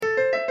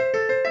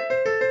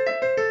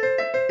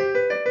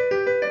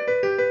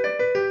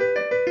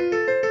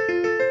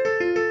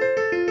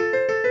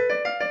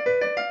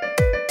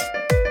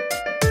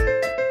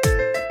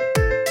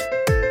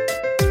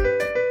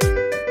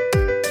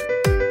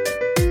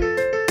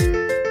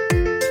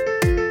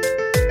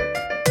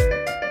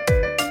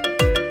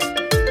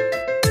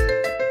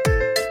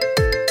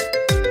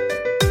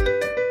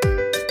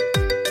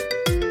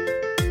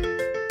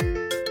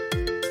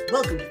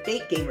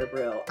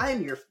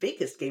your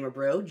fakest gamer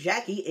bro,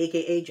 Jackie,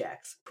 aka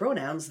Jax.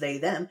 Pronouns they,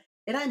 them,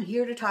 and I'm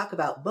here to talk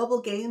about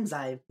bubble games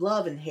I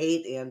love and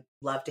hate and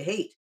love to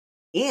hate.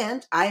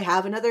 And I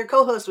have another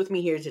co-host with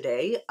me here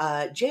today.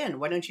 Jan,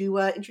 why don't you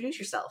introduce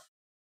yourself?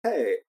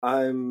 Hey,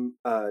 I'm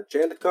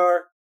Jandikar.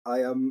 I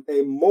am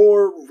a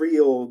more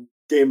real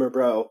gamer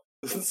bro.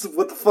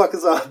 What the fuck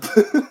is up?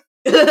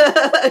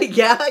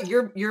 Yeah,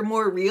 you're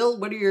more real.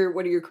 What are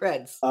your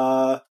creds?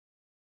 I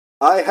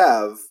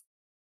have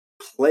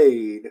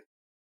played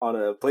on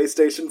a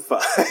PlayStation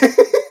 5.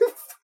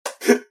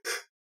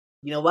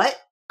 You know what?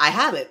 I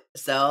haven't.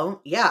 So,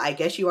 yeah, I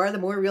guess you are the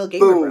more real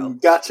gamer bro. Boom,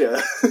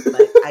 gotcha.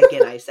 But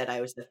again, I said I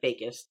was the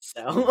fakest,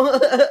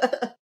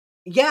 so...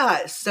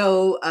 Yeah,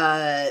 so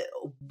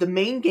the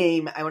main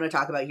game I want to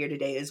talk about here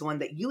today is one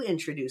that you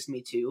introduced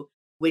me to,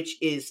 which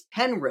is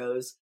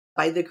Penrose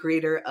by the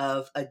creator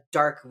of A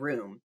Dark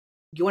Room.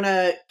 You want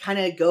to kind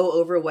of go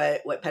over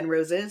what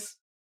Penrose is?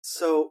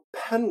 So,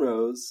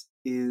 Penrose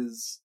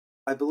is,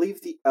 I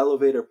believe the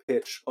elevator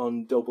pitch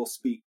on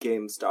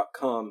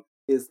doublespeakgames.com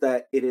is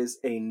that it is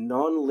a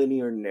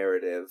non-linear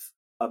narrative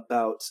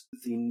about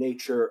the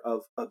nature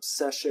of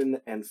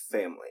obsession and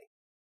family.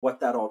 What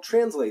that all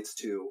translates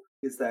to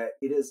is that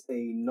it is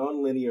a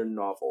non-linear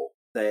novel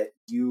that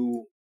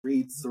you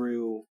read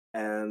through,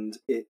 and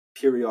it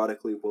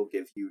periodically will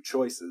give you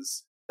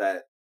choices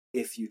that,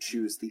 if you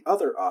choose the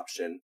other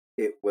option,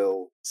 it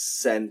will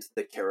send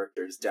the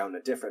characters down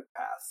a different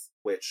path,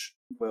 which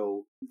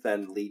will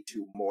then lead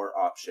to more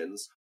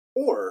options,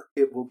 or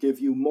it will give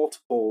you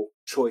multiple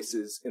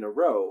choices in a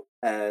row,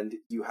 and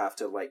you have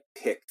to,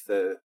 pick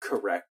the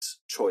correct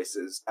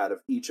choices out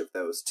of each of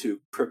those to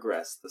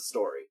progress the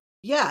story.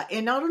 Yeah,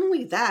 and not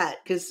only that,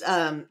 because,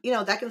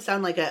 that can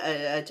sound like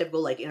a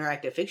typical,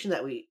 interactive fiction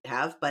that we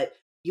have, but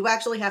you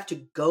actually have to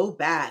go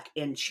back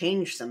and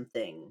change some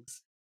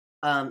things.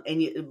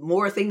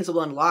 More things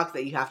will unlock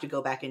that you have to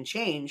go back and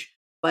change,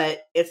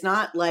 but it's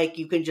not like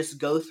you can just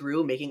go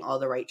through making all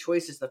the right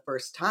choices the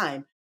first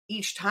time.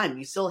 Each time,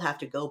 you still have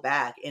to go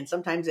back, and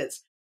sometimes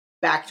it's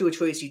back to a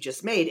choice you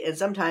just made, and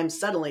sometimes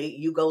suddenly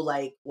you go,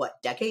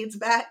 decades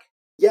back?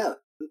 Yeah,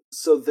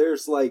 so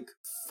there's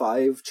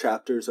 5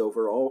 chapters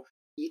overall.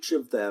 Each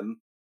of them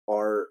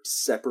are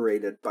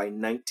separated by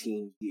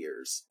 19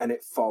 years, and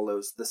it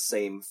follows the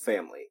same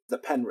family, the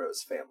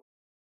Penrose family.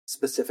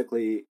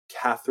 Specifically,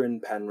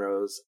 Catherine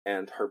Penrose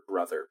and her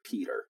brother,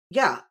 Peter.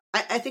 Yeah,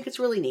 I think it's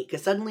really neat,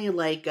 because suddenly,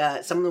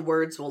 some of the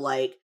words will,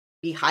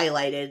 be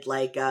highlighted,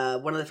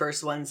 one of the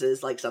first ones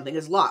is, something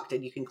is locked,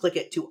 and you can click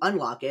it to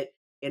unlock it,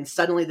 and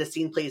suddenly the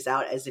scene plays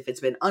out as if it's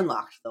been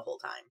unlocked the whole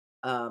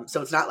time.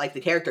 So it's not like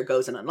the character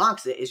goes and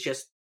unlocks it, it's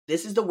just,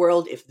 this is the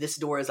world if this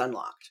door is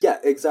unlocked. Yeah,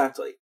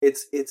 exactly.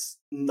 It's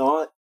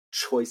not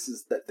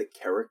choices that the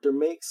character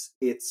makes,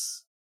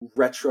 it's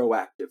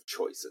retroactive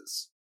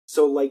choices.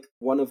 So,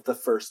 one of the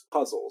first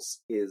puzzles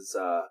is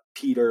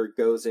Peter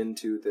goes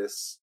into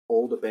this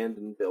old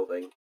abandoned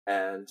building,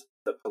 and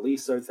the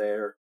police are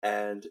there,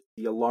 and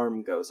the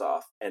alarm goes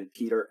off, and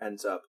Peter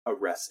ends up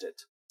arrested.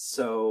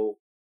 So,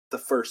 the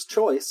first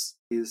choice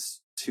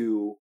is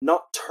to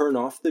not turn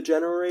off the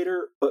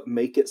generator, but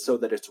make it so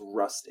that it's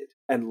rusted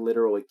and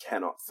literally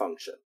cannot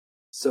function.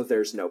 So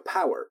there's no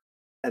power.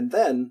 And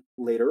then,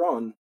 later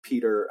on,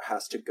 Peter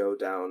has to go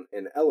down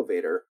an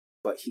elevator,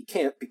 but he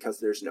can't because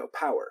there's no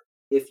power.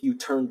 If you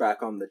turn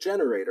back on the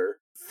generator,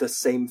 the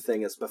same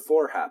thing as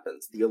before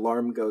happens. The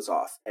alarm goes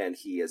off and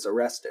he is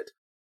arrested.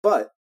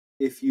 But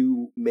if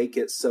you make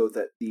it so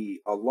that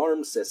the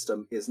alarm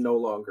system is no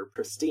longer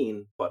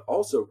pristine, but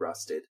also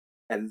rusted,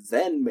 and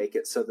then make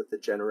it so that the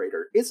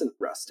generator isn't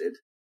rusted,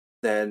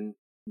 then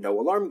no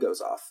alarm goes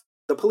off.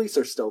 The police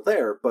are still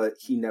there, but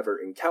he never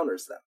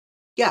encounters them.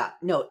 Yeah,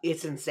 no,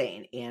 it's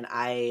insane. And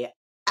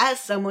as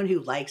someone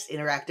who likes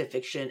interactive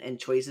fiction and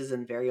choices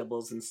and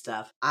variables and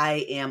stuff,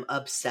 I am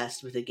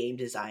obsessed with the game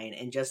design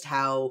and just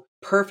how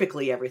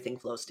perfectly everything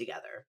flows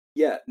together.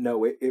 Yeah,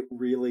 no, it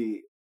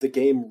really, the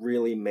game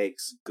really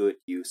makes good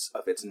use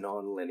of its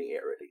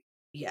non-linearity.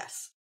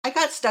 Yes. I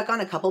got stuck on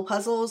a couple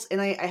puzzles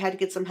and I had to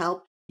get some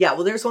help. Yeah,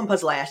 well, there's one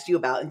puzzle I asked you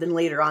about, and then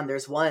later on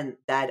there's one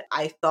that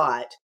I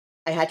thought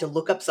I had to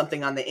look up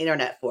something on the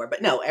internet for.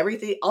 But no,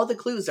 all the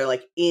clues are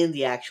in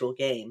the actual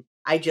game.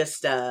 I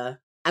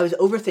was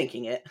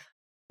overthinking it.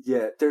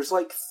 Yeah, there's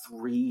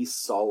 3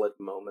 solid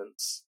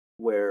moments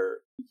where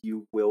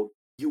you will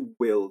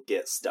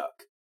get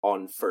stuck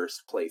on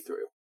first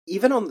playthrough.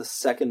 Even on the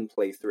second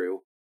playthrough,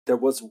 there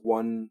was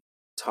one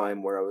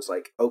time where I was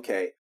like,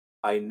 okay,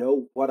 I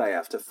know what I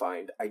have to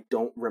find. I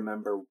don't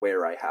remember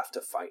where I have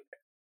to find it.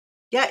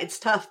 Yeah, it's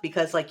tough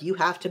because you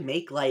have to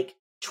make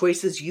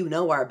choices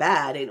are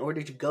bad in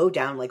order to go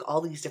down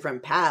all these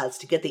different paths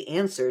to get the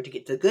answer, to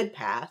get the good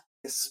path.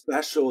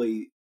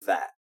 Especially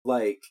that.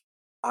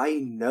 I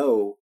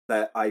know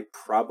that I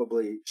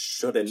probably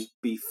shouldn't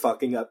be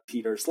fucking up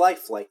Peter's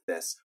life like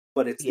this,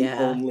 but it's the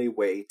only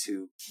way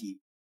to keep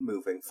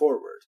moving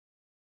forward.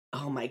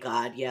 Oh my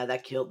god, yeah,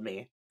 that killed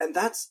me. And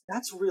that's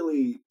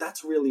really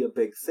a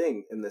big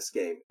thing in this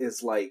game,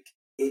 is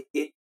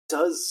it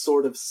does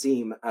sort of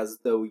seem as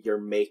though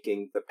you're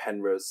making the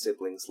Penrose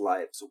siblings'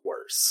 lives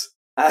worse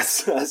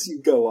as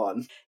you go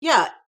on.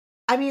 Yeah.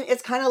 I mean,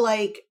 it's kind of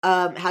like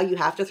how you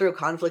have to throw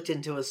conflict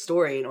into a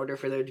story in order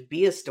for there to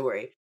be a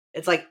story.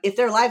 It's like, if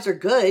their lives are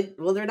good,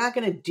 well, they're not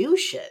going to do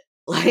shit.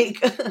 Like,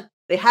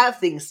 they have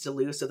things to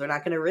lose, so they're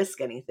not going to risk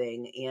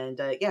anything. And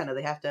no,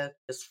 they have to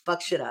just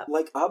fuck shit up.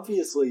 Like,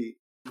 obviously,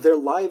 their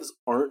lives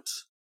aren't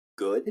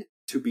good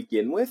to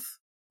begin with,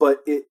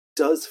 but it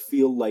does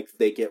feel like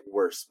they get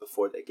worse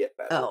before they get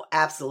better. Oh,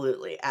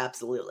 absolutely,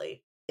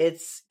 absolutely.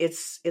 It's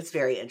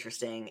very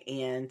interesting,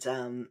 and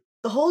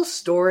the whole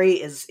story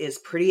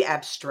is pretty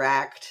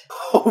abstract.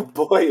 Oh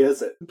boy,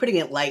 is it! I'm putting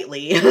it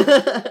lightly.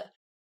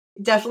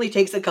 Definitely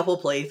takes a couple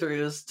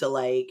playthroughs to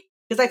like,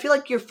 because I feel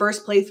like your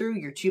first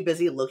playthrough, you're too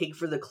busy looking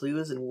for the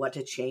clues and what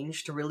to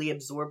change to really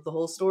absorb the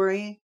whole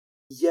story.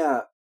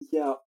 Yeah.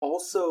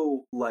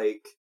 Also,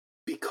 like,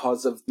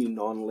 because of the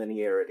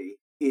non-linearity,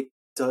 it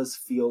does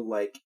feel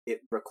like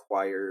it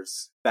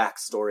requires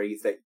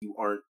backstory that you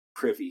aren't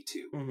privy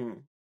to. Mm-hmm.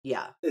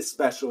 Yeah.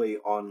 Especially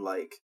on,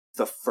 like,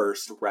 the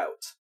first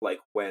route, like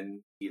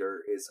when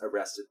Peter is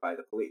arrested by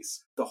the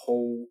police. The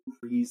whole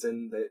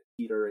reason that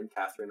Peter and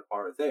Catherine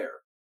are there,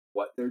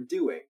 what they're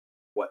doing,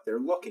 what they're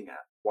looking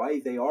at, why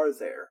they are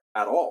there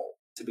at all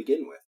to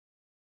begin with.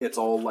 It's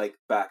all like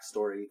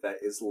backstory that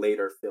is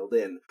later filled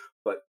in,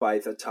 but by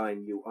the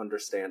time you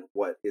understand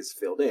what is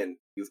filled in,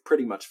 you've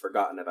pretty much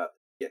forgotten about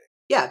the beginning.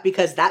 Yeah,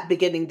 because that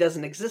beginning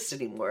doesn't exist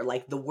anymore.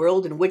 Like, the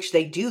world in which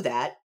they do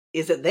that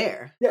isn't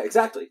there. Yeah,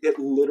 exactly. They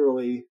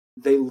literally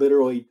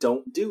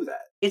don't do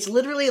that. It's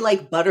literally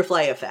like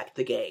Butterfly Effect,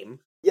 the game.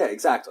 Yeah,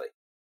 exactly.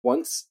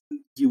 Once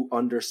you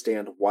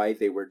understand why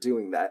they were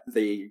doing that,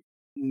 they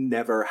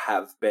never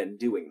have been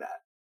doing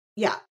that.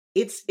 Yeah,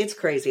 it's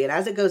crazy. And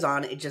as it goes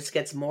on, it just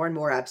gets more and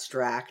more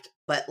abstract.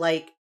 But,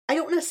 like, I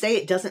don't want to say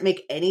it doesn't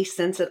make any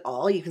sense at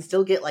all. You can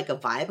still get, like, a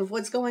vibe of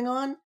what's going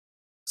on.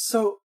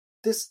 So,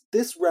 this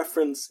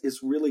reference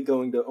is really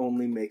going to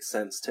only make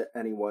sense to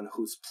anyone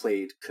who's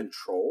played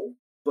Control,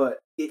 but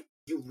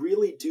you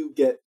really do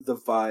get the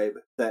vibe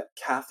that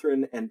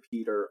Catherine and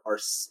Peter are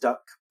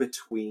stuck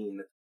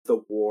between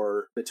the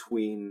war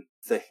between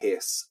the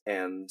Hiss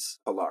and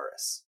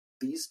Polaris.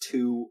 These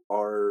two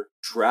are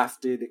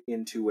drafted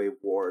into a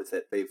war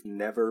that they've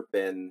never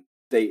been,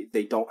 they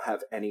don't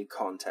have any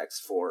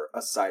context for,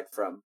 aside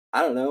from,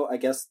 I don't know, I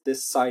guess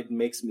this side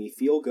makes me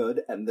feel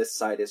good, and this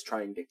side is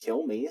trying to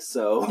kill me,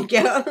 so...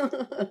 Yeah.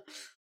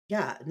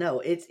 Yeah,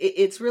 no,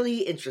 it's really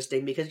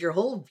interesting because your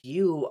whole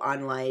view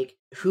on, like,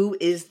 who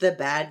is the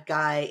bad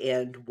guy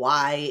and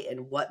why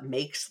and what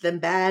makes them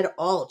bad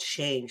all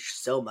change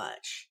so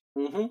much.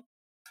 Mm-hmm.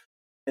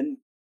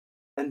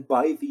 And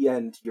by the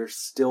end, you're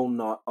still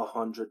not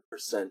 100%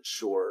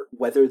 sure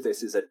whether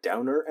this is a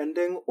downer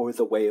ending or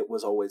the way it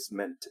was always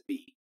meant to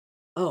be.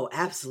 Oh,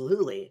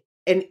 absolutely.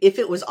 And if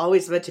it was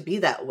always meant to be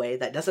that way,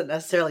 that doesn't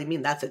necessarily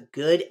mean that's a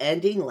good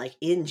ending, like,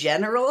 in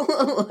general.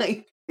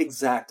 Like,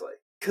 exactly.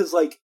 Because,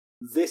 like,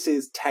 this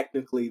is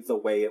technically the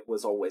way it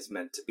was always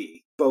meant to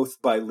be.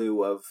 Both by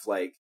lieu of,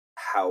 like,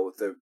 how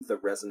the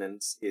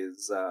resonance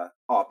is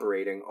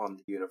operating on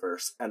the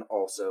universe, and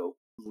also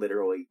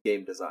literally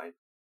game design.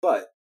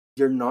 But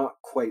you're not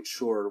quite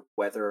sure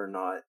whether or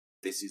not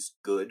this is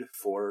good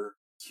for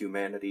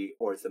humanity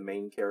or the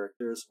main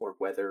characters, or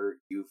whether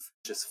you've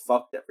just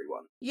fucked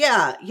everyone.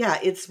 Yeah,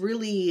 it's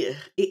really,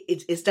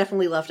 it's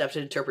definitely left up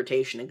to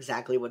interpretation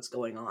exactly what's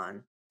going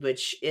on,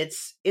 which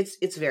it's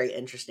very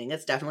interesting.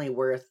 It's definitely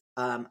worth,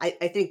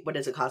 I think, what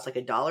does it cost, like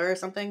 $1 or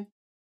something?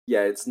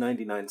 Yeah, it's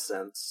 99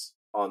 cents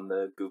on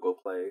the Google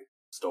Play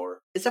store.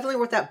 It's definitely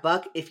worth that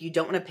buck if you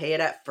don't want to pay it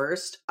at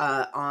first.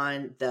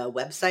 On the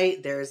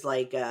website, there's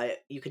like,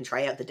 you can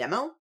try out the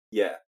demo.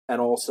 Yeah, and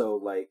also,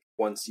 like,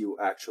 once you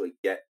actually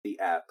get the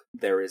app,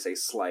 there is a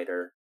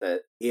slider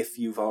that, if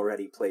you've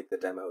already played the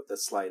demo, the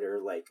slider,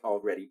 like,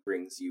 already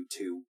brings you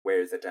to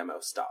where the demo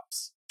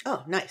stops.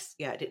 Oh, nice.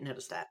 Yeah, I didn't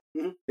notice that.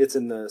 Mm-hmm. It's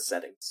in the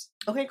settings.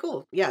 Okay,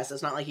 cool. Yeah, so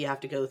it's not like you have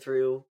to go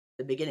through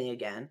the beginning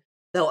again.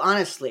 Though,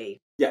 honestly...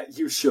 Yeah,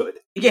 you should.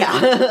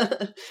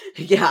 Yeah.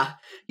 Yeah,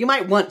 you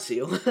might want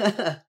to.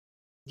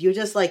 You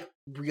just, like,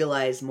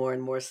 realize more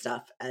and more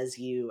stuff as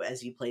you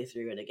play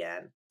through it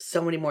again.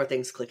 So many more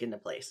things click into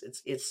place.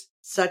 It's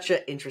such an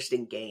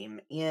interesting game.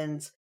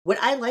 And what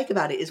I like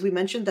about it is, we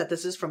mentioned that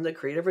this is from the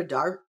creator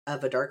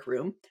of A Dark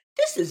Room.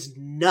 This is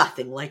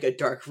nothing like A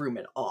Dark Room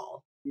at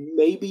all.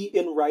 Maybe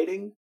in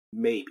writing,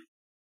 maybe.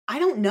 I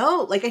don't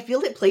know. Like, I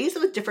feel it plays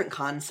with different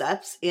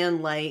concepts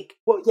and, like...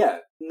 Well, yeah.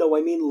 No,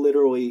 I mean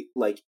literally,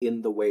 like,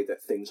 in the way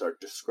that things are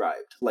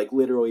described. Like,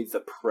 literally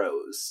the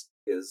prose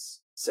is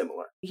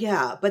similar.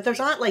 Yeah, but there's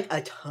not, like,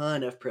 a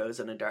ton of prose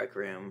in A Dark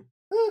Room.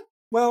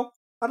 Well,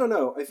 I don't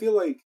know. I feel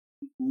like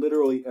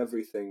literally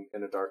everything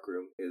in A Dark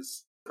Room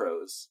is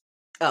prose.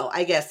 Oh,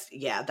 I guess,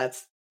 yeah,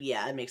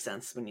 it makes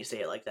sense when you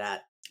say it like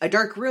that. A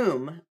Dark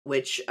Room,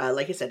 which,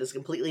 like I said, is a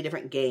completely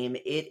different game.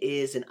 It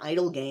is an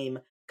idle game,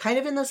 kind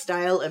of in the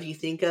style of, you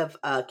think of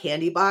a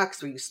candy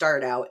box, where you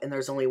start out and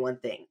there's only one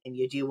thing, and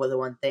you do the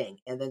one thing,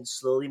 and then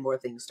slowly more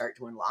things start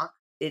to unlock.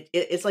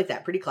 it's like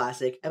that, pretty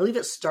classic. I believe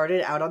it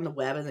started out on the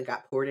web and then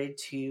got ported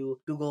to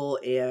Google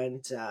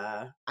and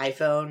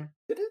iPhone.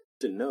 Did it?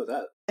 Didn't know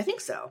that. I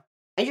think so.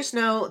 I just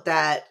know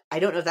that, I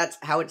don't know if that's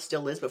how it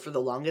still is, but for the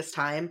longest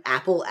time,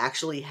 Apple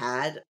actually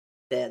had,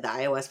 the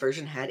iOS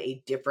version had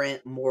a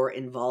different, more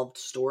involved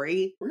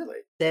story. Really?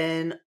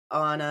 Than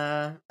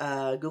on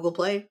Google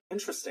Play.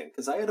 Interesting,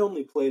 because I had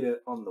only played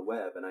it on the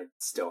web, and I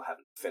still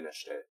haven't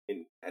finished it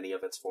in any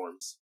of its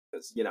forms.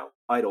 Because,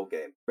 idle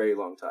game, very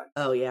long time.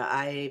 Oh yeah,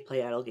 I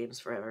play idle games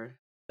forever.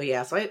 But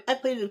yeah, so I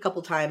played it a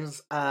couple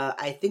times.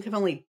 I think I've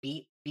only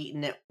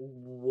beaten it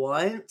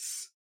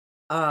once.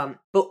 But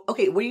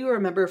okay, what do you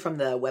remember from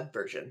the web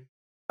version?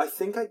 I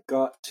think I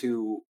got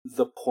to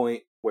the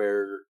point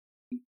where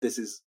this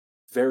is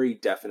very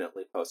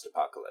definitely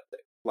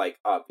post-apocalyptic. Like,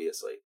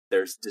 obviously,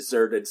 there's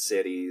deserted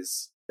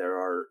cities, there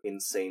are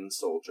insane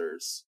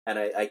soldiers, and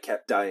I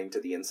kept dying to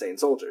the insane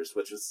soldiers,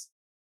 which is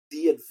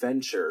the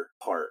adventure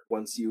part.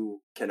 Once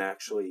you can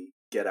actually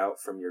get out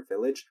from your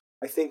village,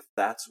 I think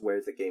that's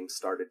where the game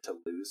started to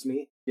lose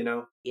me,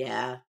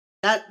 Yeah.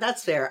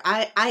 That's fair.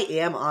 I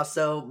am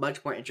also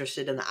much more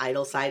interested in the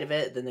idle side of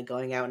it than the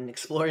going out and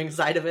exploring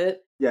side of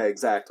it. Yeah,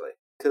 exactly.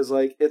 Because,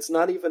 it's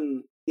not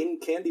even in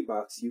Candy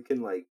Box, you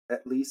can,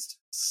 at least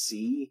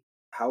see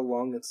how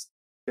long it's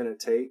gonna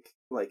take,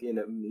 in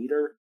a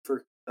meter.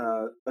 For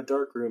a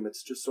dark room,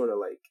 it's just sort of,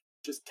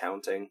 just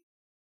counting.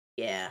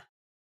 Yeah.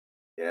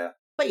 Yeah.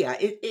 But yeah,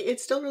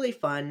 it's still really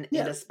fun,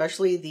 Yeah. and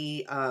especially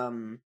the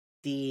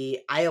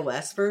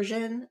iOS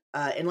version,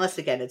 unless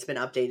again it's been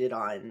updated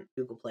on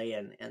Google Play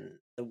and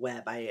the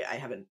web. I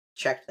haven't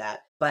checked that,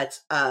 but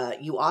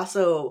you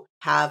also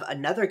have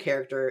another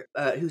character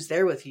who's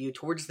there with you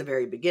towards the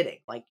very beginning.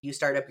 Like, you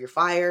start up your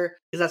fire,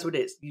 because that's what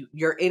it is.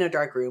 You're in a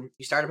dark room,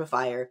 you start up a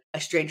fire, a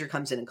stranger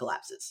comes in and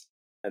collapses,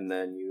 and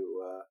then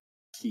you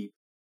keep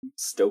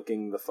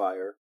stoking the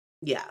fire.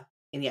 Yeah.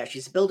 And yeah,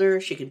 she's a builder,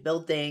 she can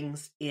build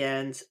things,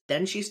 and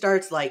then she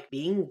starts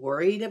being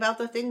worried about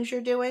the things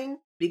you're doing,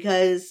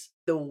 because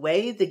the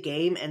way the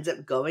game ends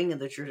up going in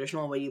the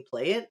traditional way you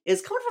play it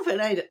is come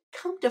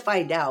to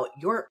find out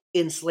you're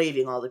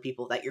enslaving all the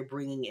people that you're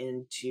bringing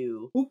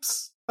into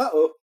Oops.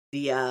 Uh-oh.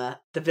 the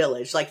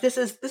village. This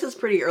is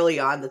pretty early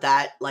on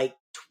that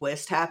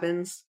twist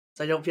happens.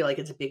 So I don't feel like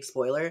it's a big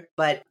spoiler.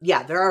 But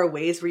yeah, there are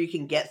ways where you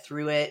can get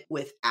through it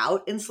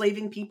without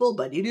enslaving people,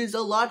 but it is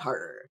a lot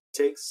harder.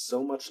 Takes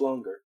so much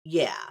longer.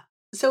 Yeah.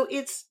 So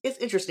it's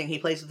interesting. He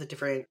plays with the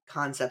different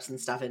concepts and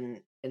stuff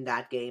in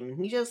that game.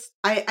 He just,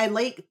 I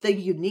like the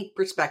unique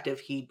perspective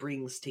he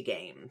brings to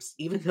games,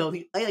 even though,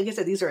 like I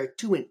said, these are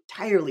two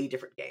entirely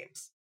different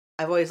games.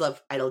 I've always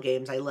loved idle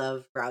games. I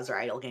love browser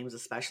idle games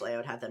especially. I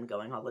would have them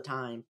going all the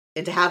time.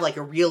 And to have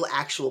a real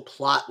actual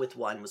plot with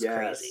one was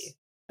crazy.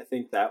 I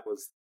think that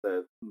was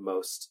the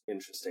most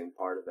interesting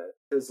part of it.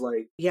 Because,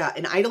 yeah,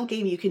 an idle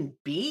game you can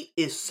beat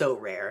is so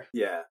rare.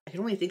 Yeah. I can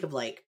only think of,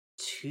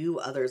 two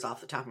others off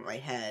the top of my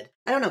head.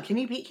 I don't know, can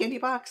you beat Candy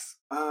Box?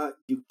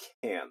 You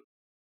can.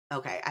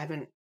 Okay, I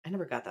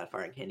never got that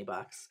far in Candy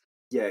Box.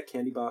 Yeah,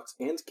 Candy Box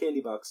and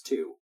Candy Box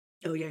 2.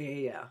 Oh,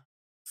 yeah.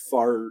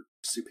 Far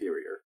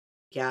superior.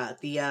 Yeah,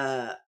 the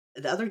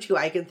other two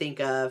I can think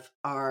of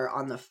are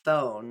on the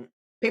phone.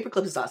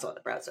 Paperclip is also on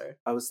the browser.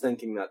 I was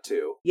thinking that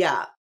too.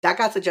 Yeah, that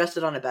got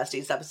suggested on a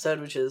Besties episode,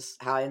 which is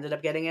how I ended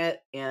up getting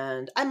it.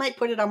 And I might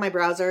put it on my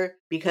browser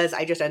because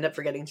I just end up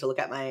forgetting to look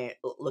at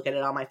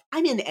it on my.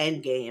 I'm in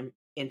Endgame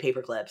in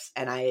Paperclips,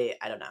 and I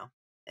don't know.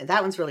 And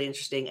that one's really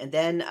interesting. And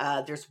then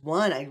there's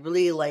one I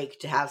really like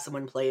to have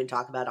someone play and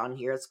talk about on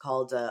here. It's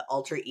called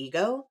Alter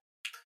Ego.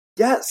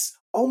 Yes.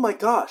 Oh my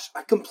gosh,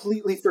 I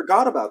completely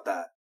forgot about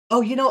that. Oh,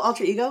 you know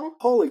Alter Ego?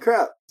 Holy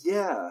crap.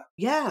 Yeah.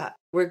 Yeah.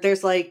 Where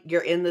there's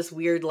you're in this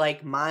weird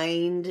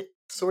mind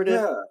sort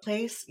of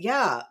place.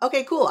 Yeah.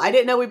 Okay, cool. I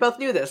didn't know we both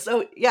knew this.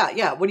 So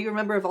yeah. What do you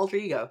remember of Alter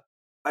Ego?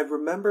 I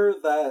remember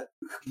that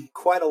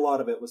quite a lot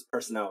of it was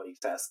personality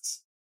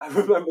tests. I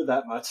remember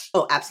that much.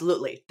 Oh,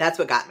 absolutely. That's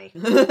what got me.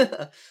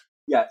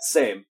 Yeah,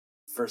 same.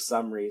 For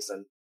some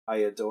reason, I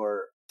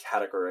adore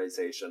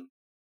categorization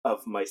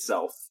of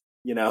myself,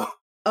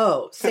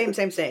 Oh,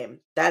 same.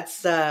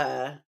 That's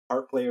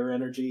Art player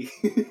energy.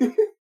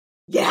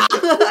 Yeah,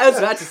 I was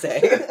about to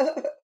say.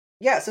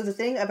 Yeah, so the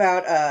thing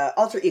about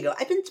Alter Ego,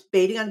 I've been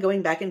debating on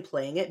going back and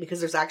playing it because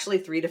there's actually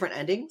 3 different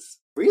endings.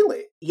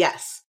 Really?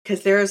 Yes,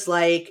 because there's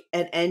an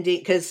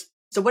ending,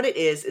 so what it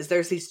is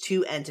there's these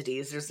 2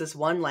 entities. There's this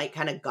one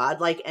kind of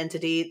godlike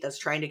entity that's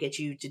trying to get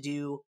you to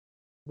do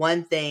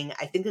one thing.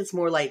 I think it's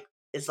more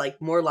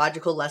more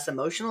logical, less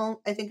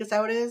emotional, I think is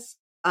how it is.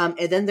 And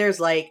then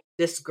there's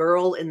this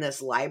girl in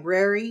this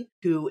library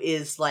who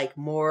is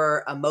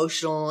more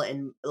emotional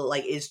and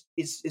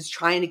is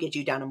trying to get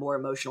you down a more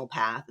emotional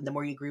path. And the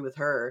more you agree with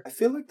her, I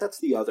feel like that's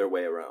the other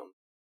way around.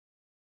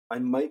 I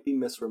might be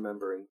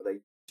misremembering, but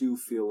I do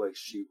feel like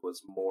she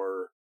was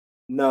more.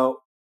 No,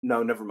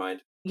 never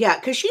mind. Yeah,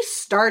 because she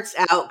starts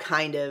out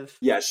kind of.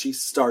 Yeah, she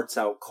starts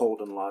out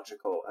cold and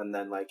logical, and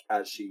then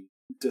as she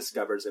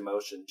discovers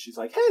emotion, she's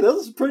like, "Hey,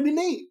 this is pretty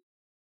neat."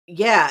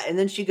 Yeah, and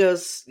then she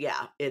goes,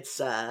 yeah, it's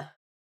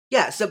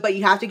Yeah, but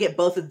you have to get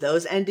both of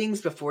those endings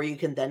before you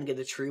can then get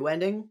a true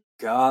ending.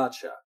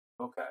 Gotcha.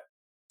 Okay.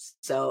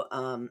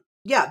 So,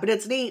 yeah, but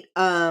it's neat,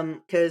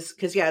 cause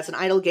yeah, it's an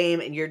idle game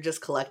and you're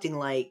just collecting,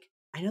 like,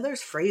 I know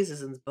there's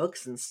phrases in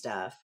books and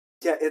stuff.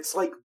 Yeah, it's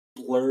like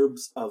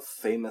blurbs of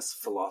famous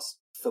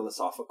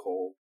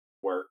philosophical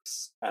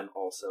works and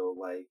also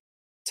like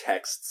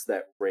texts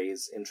that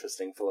raise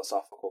interesting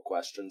philosophical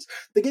questions.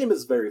 The game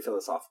is very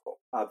philosophical,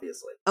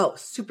 obviously. Oh,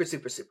 super,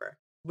 super, super.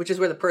 Which is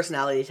where the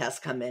personality tests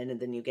come in, and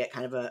then you get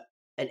kind of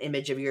an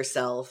image of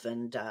yourself,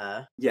 and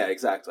Yeah,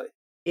 exactly.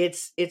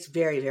 it's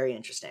very, very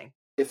interesting.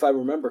 If I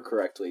remember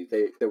correctly,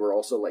 they were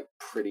also like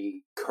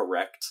pretty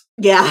correct.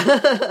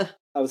 Yeah.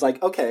 I was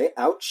like, okay,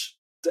 ouch.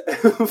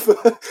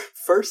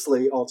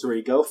 Firstly, alter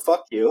ego,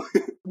 fuck you.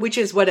 Which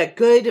is what a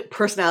good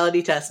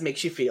personality test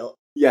makes you feel.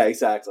 Yeah,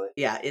 exactly.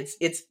 Yeah,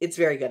 it's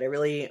very good. I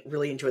really,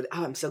 really enjoy it.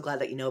 Oh, I'm so glad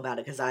that you know about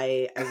it, because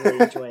I really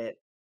enjoy it.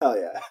 Oh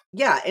yeah.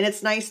 Yeah, and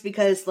it's nice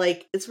because,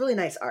 like, it's really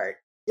nice art.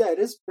 Yeah, it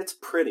is. It's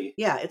pretty.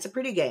 Yeah, it's a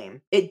pretty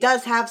game. It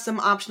does have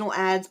some optional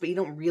ads, but you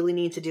don't really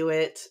need to do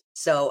it.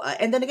 So,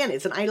 and then again,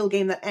 it's an idle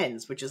game that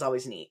ends, which is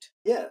always neat.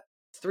 Yeah.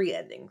 3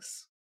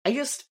 endings.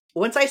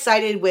 Once I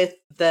sided with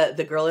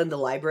the girl in the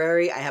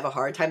library, I have a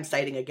hard time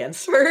siding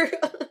against her.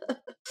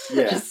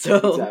 Yeah,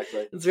 so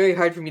exactly. it's very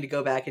hard for me to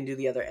go back and do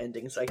the other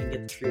ending so I can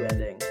get the true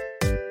ending.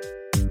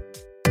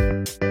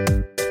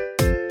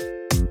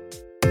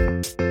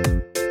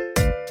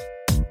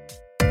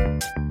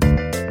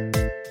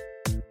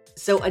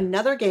 So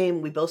another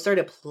game we both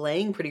started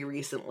playing pretty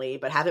recently,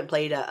 but haven't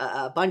played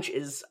a bunch,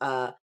 is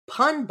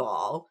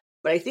Punball.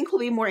 But I think we'll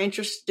be more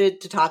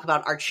interested to talk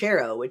about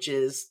Archero, which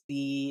is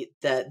the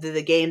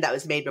game that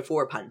was made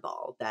before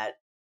Punball, that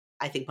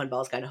I think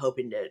Punball is kind of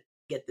hoping to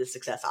get this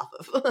success off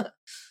of.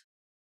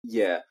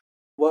 Yeah.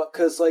 Well,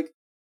 because like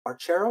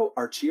Archero,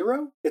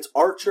 it's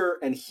Archer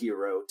and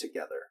Hero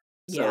together.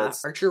 So yeah,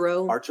 it's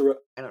Archero.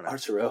 I don't know.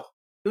 Archero.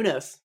 Who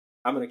knows?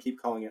 I'm gonna keep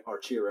calling it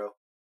Archero.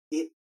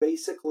 It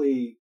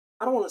basically,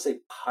 I don't want to say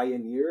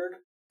pioneered,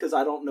 because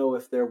I don't know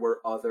if there were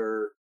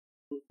other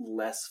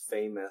less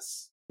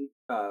famous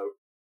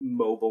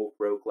mobile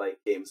roguelike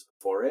games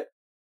before it,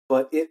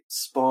 but it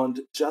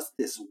spawned just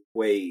this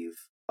wave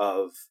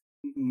of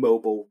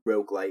mobile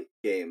roguelike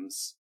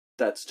games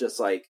that's just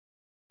like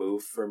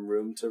move from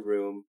room to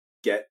room,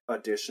 get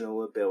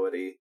additional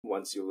ability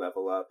once you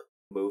level up,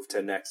 move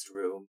to next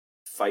room,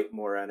 fight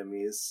more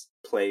enemies,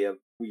 play a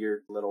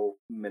weird little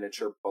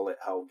miniature bullet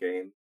hell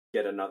game,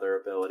 get another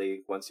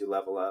ability once you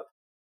level up.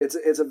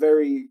 It's a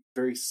very,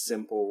 very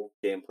simple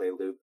gameplay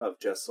loop of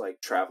just like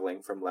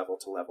traveling from level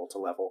to level to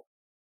level.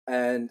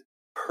 And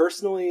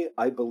personally,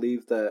 I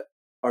believe that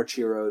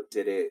Archero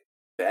did it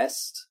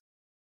best.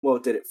 Well,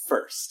 it did it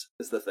first,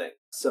 is the thing.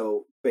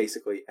 So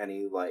basically,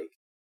 any like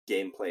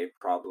gameplay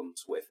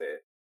problems with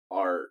it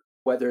are,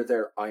 whether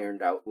they're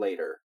ironed out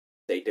later,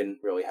 they didn't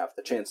really have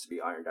the chance to be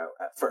ironed out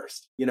at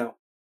first, you know?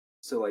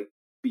 So like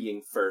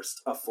being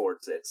first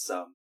affords it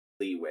some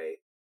leeway.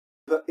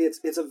 But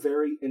it's a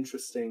very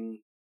interesting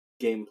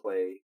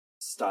gameplay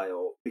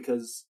style,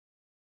 because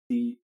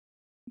the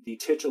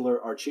titular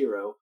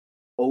Archero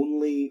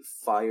only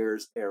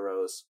fires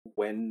arrows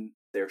when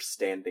they're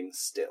standing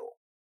still.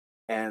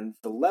 And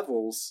the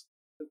levels,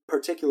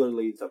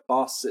 particularly the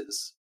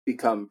bosses,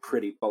 become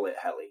pretty bullet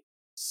helly.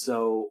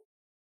 So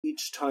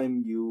each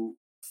time you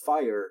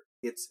fire,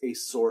 it's a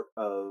sort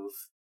of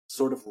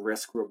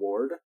risk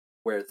reward,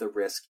 where the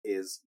risk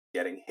is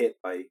getting hit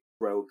by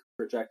rogue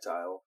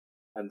projectile,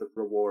 and the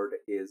reward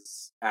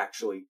is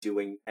actually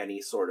doing any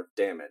sort of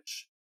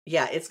damage.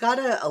 Yeah, it's got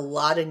a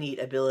lot of neat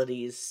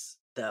abilities,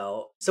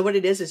 though. So what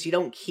it is you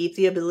don't keep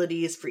the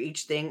abilities for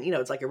each thing. You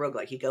know, it's like a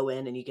roguelike. You go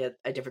in and you get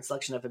a different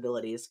selection of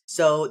abilities.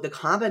 So the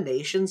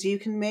combinations you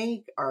can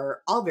make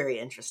are all very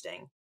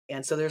interesting.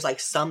 And so there's like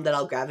some that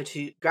I'll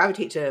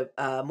gravitate to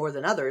more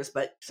than others,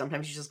 but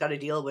sometimes you just got to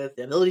deal with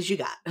the abilities you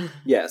got.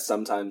 Yeah,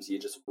 sometimes you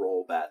just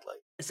roll badly.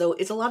 So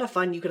it's a lot of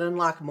fun. You can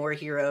unlock more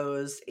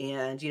heroes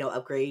and,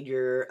 upgrade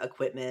your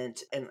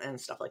equipment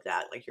and stuff like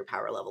that, like your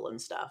power level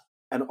and stuff.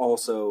 And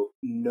also,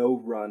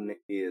 no run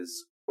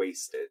is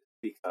wasted,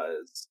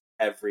 because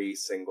every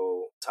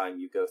single time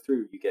you go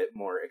through, you get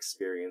more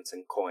experience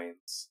and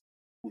coins,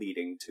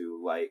 leading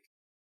to like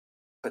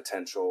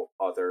potential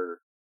other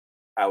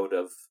out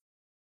of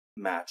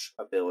match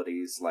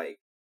abilities. Like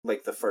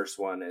the first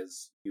one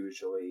is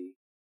usually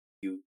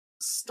you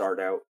start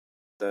out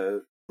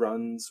the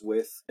runs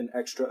with an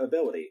extra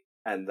ability,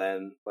 and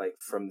then like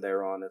from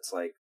there on it's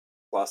like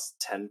plus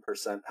 10%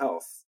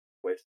 health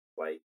with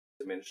like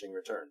diminishing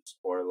returns,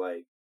 or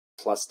like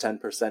plus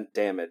 10%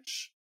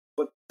 damage.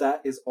 But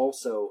that is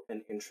also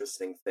an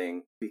interesting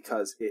thing,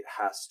 because it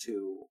has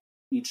to,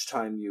 each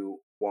time you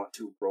want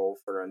to roll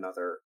for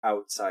another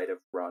outside of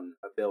run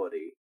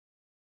ability,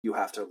 you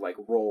have to like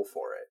roll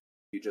for it.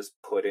 You just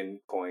put in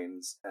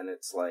coins and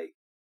it's like,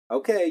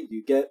 okay,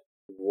 you get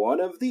one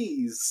of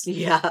these.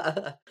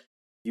 Yeah.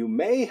 You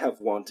may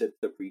have wanted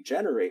the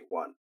regenerate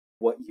one.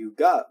 What you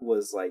got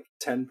was like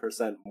 10%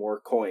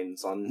 more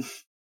coins on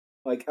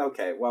Like,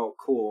 okay, well,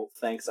 cool,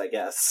 thanks, I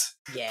guess.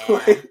 Yeah.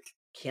 Like,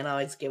 can't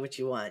always get what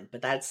you want,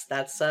 but that's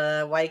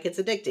why it gets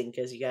addicting,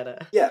 because you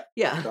gotta yeah,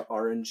 yeah. the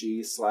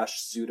RNG /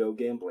 pseudo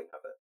gambling of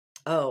it.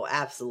 Oh,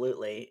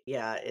 absolutely.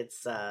 Yeah,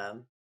 it's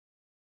a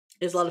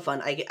lot of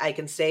fun. I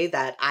can say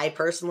that I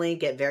personally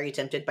get very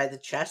tempted by the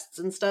chests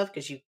and stuff,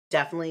 because you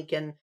definitely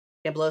can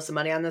blow some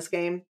money on this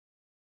game,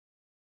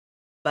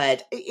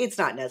 but it's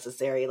not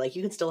necessary. Like,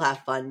 you can still have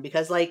fun,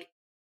 because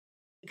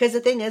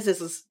the thing is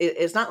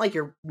it's not like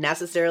you're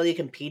necessarily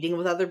competing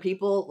with other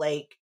people.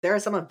 Like, there are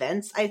some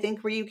events, I think,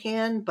 where you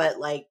can, but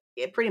like,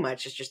 it pretty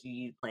much is just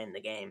you playing the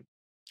game.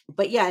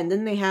 But yeah, and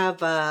then they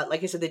have,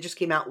 like I said, they just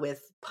came out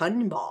with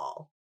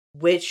Punball,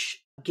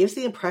 which gives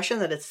the impression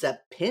that it's a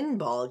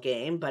pinball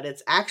game, but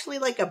it's actually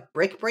like a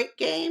brick break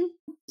game.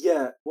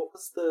 Yeah, what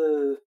was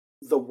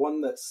the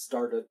one that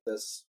started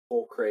this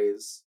whole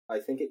craze? I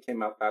think it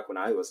came out back when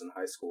I was in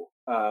high school.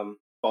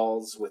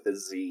 Balls with a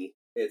Z.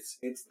 It's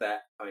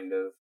that kind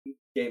of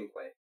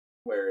gameplay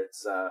where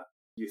it's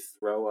you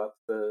throw up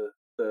the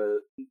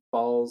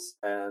balls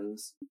and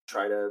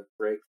try to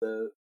break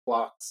the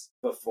blocks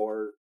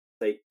before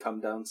they come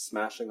down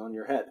smashing on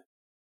your head.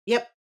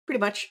 Yep, pretty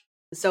much.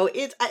 So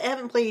I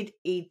haven't played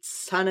a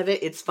ton of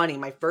it. It's funny,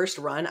 my first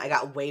run, I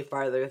got way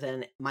farther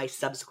than my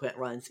subsequent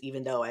runs,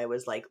 even though I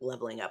was like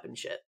leveling up and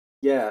shit.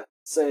 Yeah,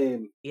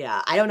 same.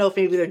 Yeah, I don't know if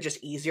maybe they're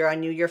just easier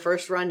on you your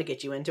first run to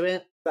get you into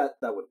it. That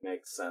would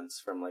make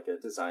sense from like a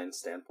design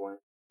standpoint.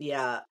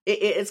 Yeah,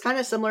 it's kind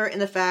of similar in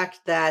the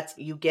fact that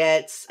you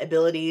get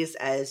abilities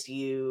as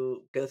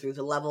you go through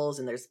the levels,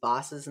 and there's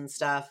bosses and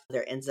stuff.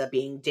 There ends up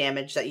being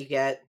damage that you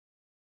get.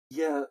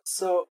 Yeah,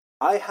 so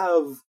I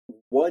have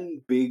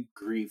one big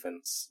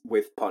grievance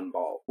with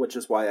Punball, which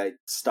is why I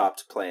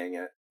stopped playing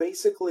it.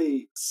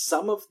 Basically,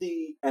 some of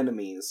the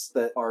enemies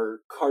that are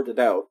carted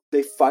out,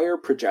 they fire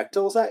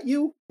projectiles at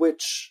you,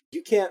 which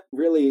you can't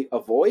really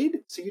avoid,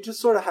 so you just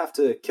sort of have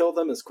to kill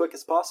them as quick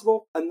as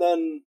possible. And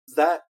then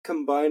that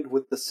combined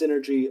with the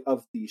synergy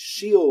of the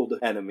shield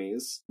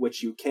enemies,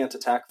 which you can't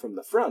attack from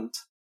the front,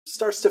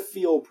 starts to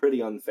feel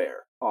pretty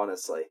unfair,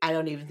 honestly. I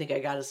don't even think I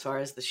got as far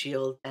as the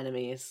shield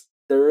enemies.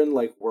 They're in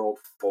like World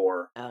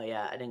 4. Oh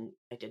yeah, I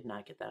did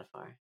not get that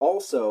far.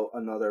 Also,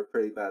 another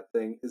pretty bad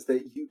thing is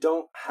that you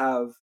don't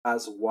have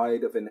as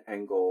wide of an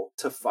angle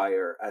to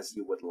fire as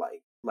you would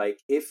like. Like,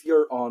 if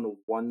you're on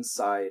one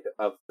side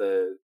of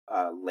the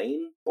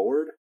lane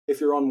board, if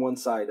you're on one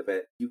side of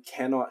it, you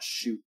cannot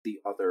shoot the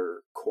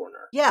other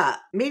corner. Yeah,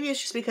 maybe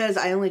it's just because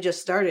I only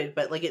just started,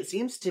 but like, it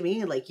seems to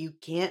me like you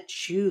can't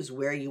choose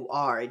where you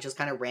are. It just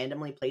kind of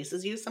randomly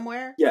places you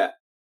somewhere. Yeah.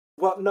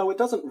 Well, no, it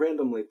doesn't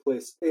randomly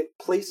place. It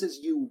places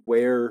you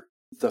where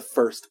the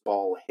first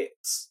ball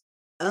hits.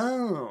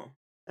 Oh,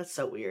 that's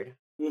so weird.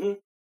 Mm-hmm.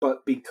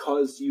 But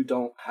because you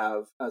don't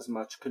have as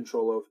much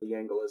control over the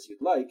angle as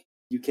you'd like,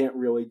 you can't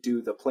really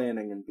do the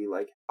planning and be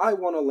like, I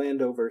want to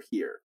land over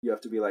here. You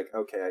have to be like,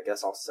 okay, I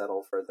guess I'll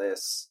settle for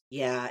this.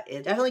 Yeah,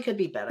 it definitely could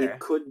be better. It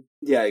could,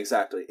 yeah,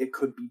 exactly. It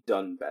could be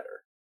done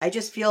better. I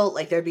just feel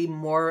like there'd be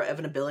more of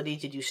an ability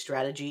to do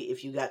strategy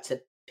if you got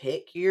to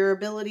pick your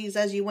abilities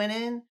as you went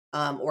in,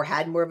 or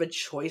had more of a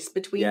choice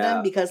between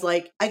them, because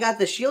like, I got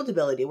the shield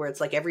ability where it's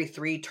like every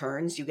 3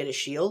 turns you get a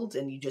shield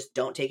and you just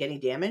don't take any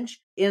damage,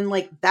 and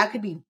like, that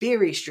could be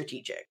very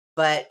strategic.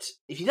 But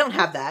if you don't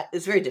have that,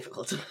 it's very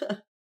difficult.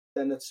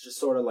 Then it's just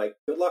sort of like,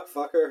 good luck,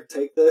 fucker.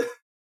 Take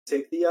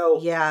the L.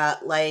 Yeah,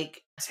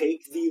 like,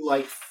 take the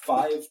like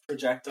 5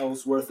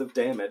 projectiles worth of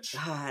damage.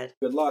 God,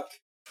 good luck.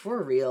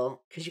 For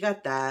real, because you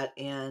got that,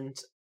 and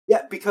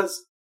yeah,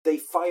 because they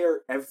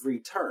fire every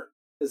turn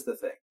is the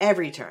thing.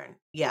 Every turn,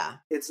 yeah.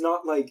 It's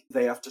not like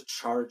they have to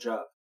charge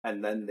up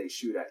and then they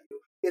shoot at you.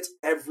 It's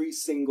every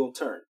single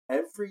turn.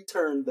 Every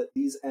turn that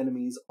these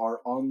enemies are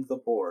on the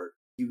board,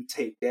 you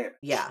take damage.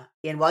 Yeah,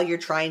 and while you're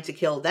trying to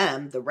kill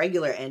them, the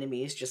regular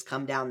enemies just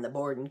come down the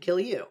board and kill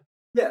you.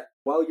 Yeah,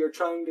 while you're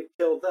trying to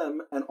kill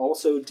them and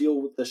also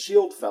deal with the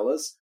shield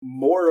fellas,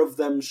 more of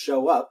them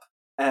show up,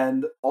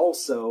 and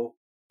also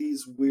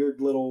these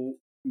weird little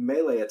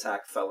melee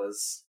attack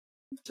fellas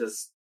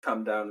just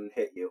come down and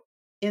hit you.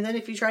 And then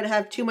if you try to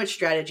have too much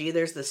strategy,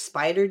 there's the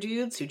spider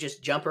dudes who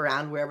just jump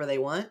around wherever they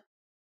want.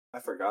 I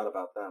forgot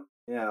about them.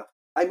 Yeah.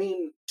 I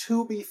mean,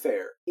 to be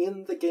fair,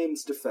 in the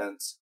game's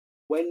defense,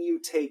 when you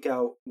take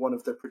out one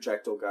of the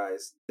projectile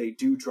guys, they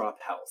do drop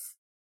health.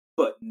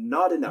 But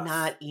not enough.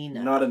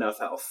 Not enough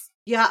health.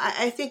 Yeah,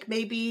 I think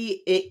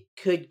maybe it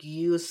could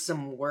use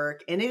some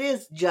work, and it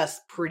is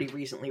just pretty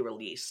recently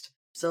released.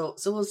 So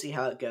we'll see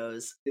how it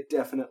goes. It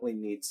definitely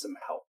needs some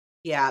help.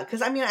 Yeah,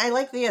 because I mean, I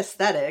like the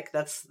aesthetic.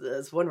 That's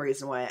one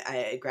reason why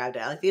I grabbed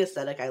it. I like the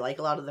aesthetic. I like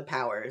a lot of the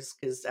powers,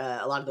 because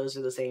a lot of those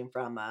are the same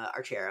from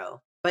Archero.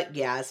 But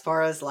yeah, as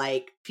far as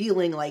like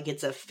feeling like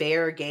it's a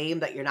fair game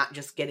that you're not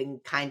just getting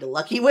kind of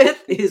lucky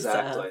with, is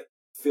exactly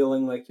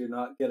feeling like you're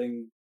not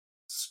getting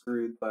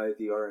screwed by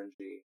the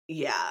RNG.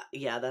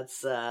 Yeah,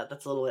 that's a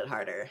little bit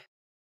harder.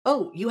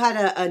 Oh, you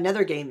had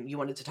another game you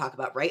wanted to talk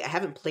about, right? I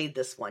haven't played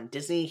this one.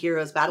 Disney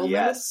Heroes Battle Mode?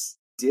 Yes,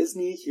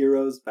 Disney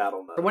Heroes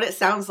Battle Mode. From what it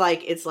sounds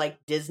like, it's like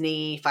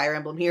Disney Fire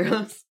Emblem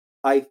Heroes.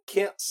 I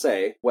can't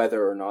say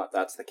whether or not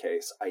that's the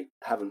case. I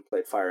haven't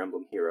played Fire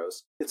Emblem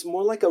Heroes. It's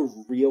more like a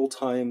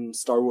real-time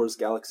Star Wars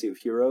Galaxy of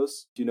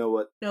Heroes. Do you know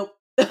what? Nope.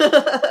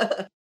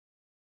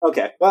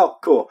 Okay, well,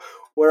 cool.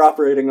 We're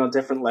operating on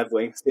different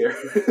levelings here.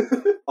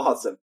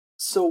 Awesome.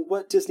 So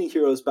what Disney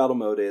Heroes Battle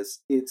Mode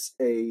is, it's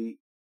a...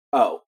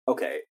 Oh,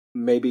 okay.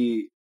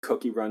 Maybe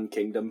Cookie Run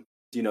Kingdom.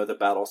 Do you know the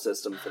battle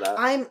system for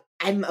that?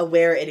 I'm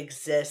aware it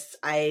exists.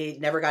 I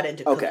never got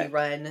into Cookie Okay.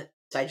 Run,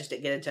 so I just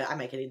didn't get into. I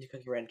might get into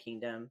Cookie Run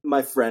Kingdom.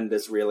 My friend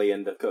is really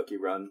into Cookie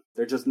Run.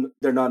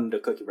 They're not into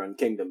Cookie Run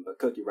Kingdom, but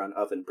Cookie Run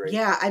Oven Break.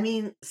 Yeah, I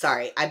mean,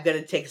 sorry, I'm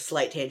gonna take a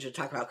slight tangent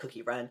to talk about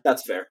Cookie Run.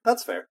 That's fair.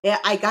 That's fair. Yeah,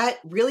 I got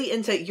really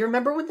into. You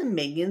remember when the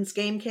Minions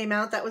game came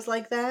out? That was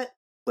like that.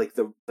 Like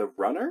the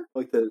runner?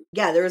 Like the...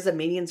 Yeah, there was a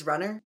Minions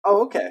runner.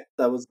 Oh, okay.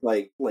 That was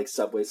like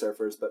Subway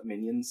Surfers, but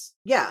Minions?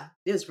 Yeah,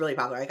 it was really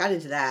popular. I got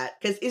into that.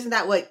 Because isn't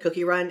that what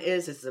Cookie Run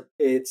is?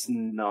 It's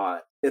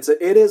not. It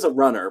is a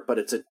runner, but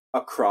it's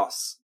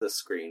across the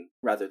screen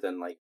rather than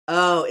like...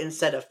 Oh,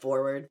 instead of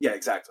forward. Yeah,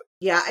 exactly.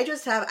 Yeah, I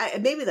just have...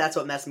 maybe that's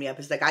what messed me up,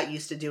 is I got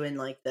used to doing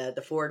like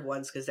the forward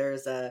ones, because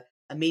there's a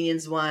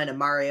Minions one, a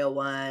Mario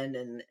one,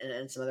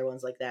 and some other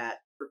ones like that.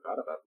 Forgot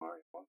about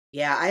Mario one.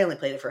 Yeah, I only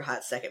played it for a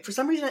hot second. For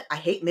some reason, I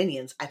hate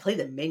Minions. I play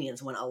the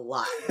Minions one a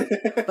lot.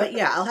 But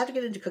yeah, I'll have to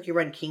get into Cookie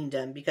Run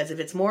Kingdom, because if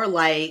it's more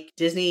like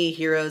Disney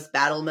Heroes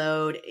Battle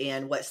Mode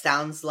and what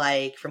sounds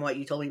like, from what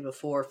you told me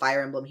before,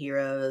 Fire Emblem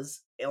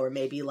Heroes, or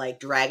maybe like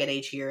Dragon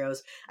Age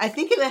Heroes, I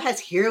think if it has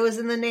heroes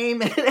in the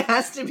name, it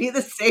has to be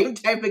the same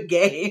type of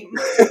game.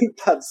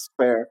 That's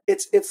fair.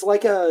 It's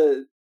like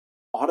a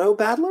auto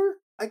battler,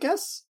 I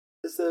guess,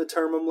 is the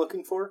term I'm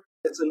looking for.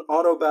 It's an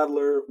auto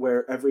battler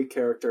where every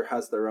character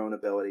has their own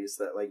abilities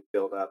that like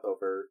build up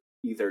over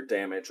either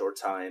damage or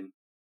time.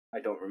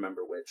 I don't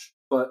remember which.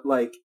 But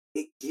like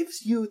it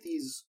gives you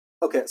these...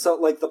 Okay, so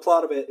like the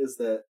plot of it is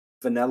that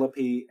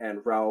Vanellope and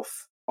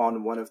Ralph,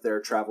 on one of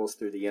their travels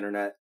through the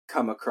internet,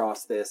 come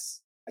across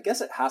this, I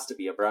guess it has to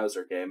be a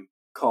browser game,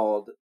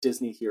 called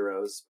Disney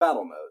Heroes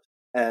Battle Mode.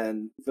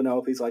 And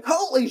Vanellope's like,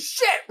 holy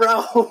shit,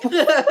 Ralph!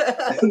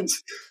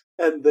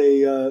 And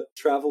they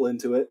travel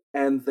into it,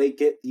 and they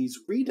get these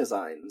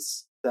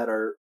redesigns that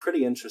are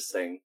pretty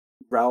interesting.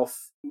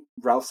 Ralph's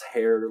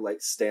hair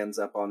like stands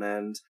up on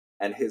end,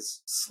 and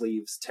his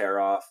sleeves tear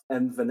off,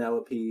 and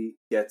Vanellope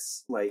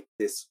gets like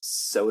this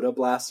soda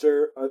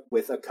blaster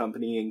with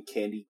accompanying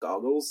candy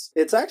goggles.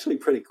 It's actually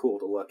pretty cool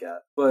to look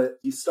at. But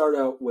you start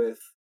out with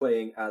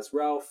playing as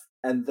Ralph,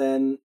 and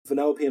then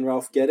Vanellope and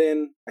Ralph get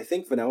in. I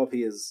think Vanellope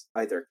is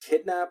either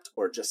kidnapped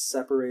or just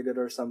separated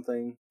or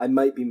something. I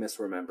might be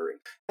misremembering.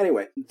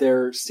 Anyway,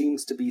 there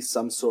seems to be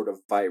some sort of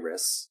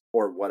virus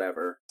or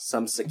whatever,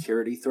 some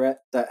security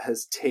threat that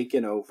has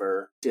taken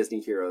over Disney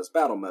Heroes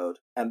Battle Mode,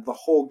 and the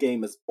whole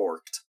game is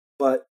borked.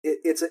 But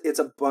it's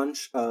a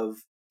bunch of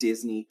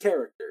Disney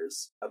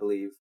characters, I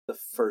believe. The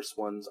first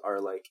ones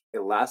are like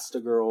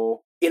Elastigirl.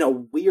 In a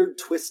weird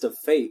twist of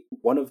fate,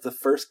 one of the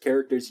first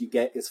characters you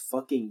get is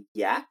fucking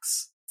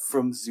Yax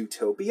from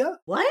Zootopia.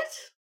 What?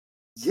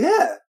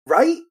 Yeah,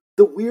 right?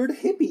 The weird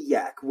hippie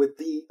yak with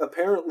the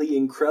apparently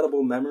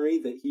incredible memory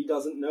that he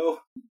doesn't know.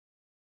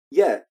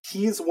 Yeah,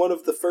 he's one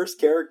of the first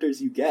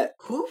characters you get.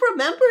 Who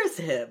remembers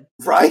him?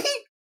 Right?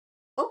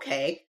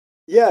 Okay.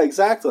 Yeah,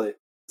 exactly.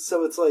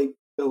 So it's like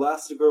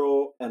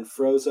Elastigirl and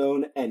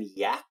Frozone and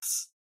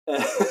Yax.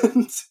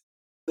 And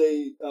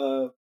they,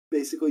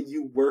 basically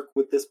you work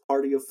with this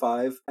party of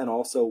 5 and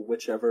also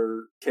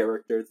whichever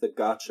character the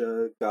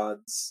gacha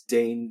gods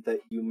deign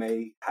that you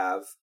may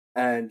have.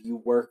 And you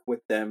work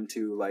with them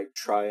to, like,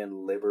 try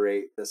and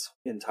liberate this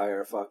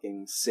entire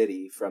fucking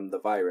city from the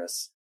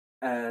virus.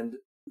 And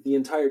the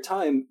entire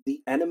time,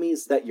 the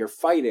enemies that you're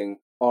fighting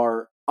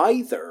are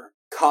either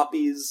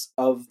copies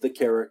of the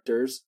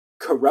characters,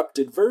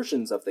 corrupted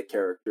versions of the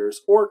characters,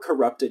 or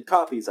corrupted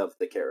copies of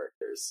the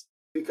characters.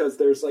 Because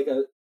there's, like,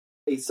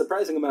 a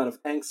surprising amount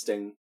of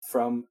angsting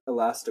from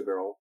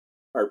Elastigirl,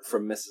 or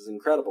from Mrs.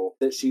 Incredible,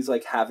 that she's,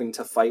 like, having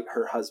to fight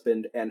her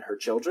husband and her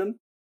children.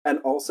 And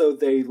also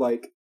they,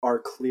 like, are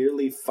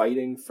clearly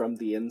fighting from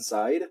the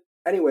inside.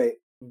 Anyway,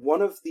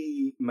 one of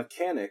the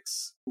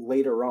mechanics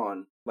later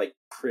on, like,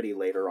 pretty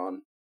later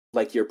on,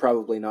 like, you're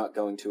probably not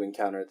going to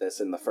encounter this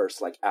in the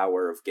first, like,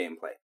 hour of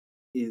gameplay,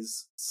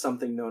 is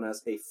something known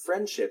as a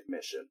friendship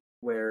mission,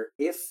 where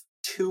if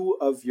 2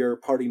 of your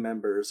party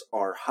members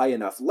are high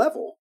enough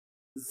level,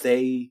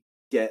 they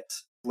get,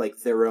 like,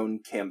 their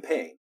own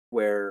campaign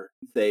where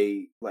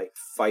they, like,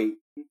 fight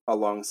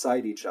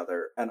alongside each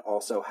other and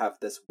also have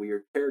this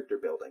weird character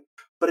building.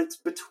 But it's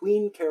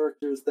between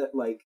characters that,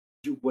 like,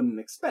 you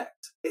wouldn't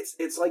expect.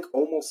 It's like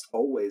almost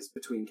always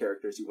between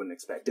characters you wouldn't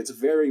expect. It's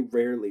very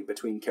rarely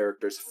between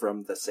characters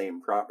from the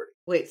same property.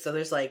 Wait, so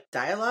there's like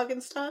dialogue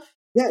and stuff?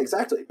 Yeah,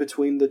 exactly.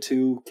 Between the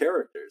 2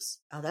 characters.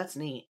 Oh, that's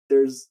neat.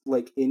 There's,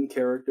 like,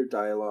 in-character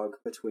dialogue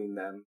between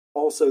them.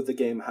 Also, the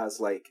game has,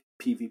 like,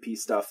 PvP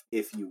stuff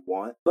if you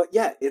want. But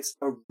yeah, it's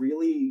a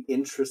really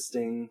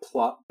interesting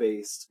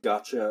plot-based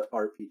gacha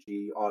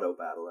RPG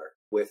auto-battler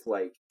with,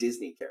 like,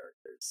 Disney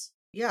characters.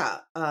 Yeah,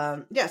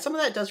 yeah, some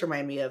of that does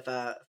remind me of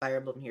Fire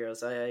Emblem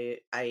Heroes.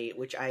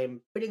 Which I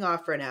am putting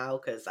off for now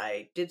because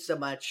I did so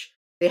much.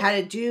 They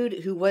had a dude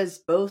who was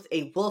both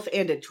a wolf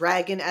and a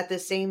dragon at the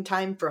same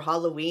time for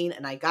Halloween,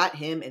 and I got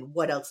him. And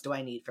what else do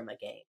I need from a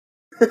game?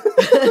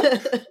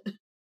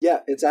 Yeah,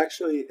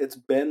 it's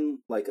been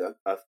like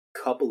a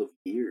couple of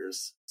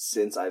years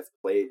since I've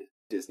played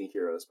Disney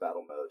Heroes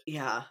Battle Mode.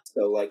 Yeah,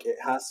 So like it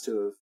has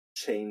to have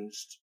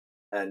changed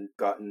and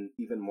gotten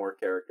even more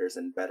characters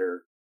and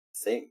better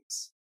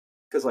things.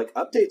 Because like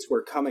updates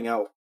were coming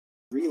out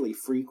really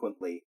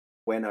frequently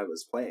when I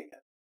was playing it.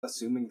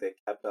 Assuming they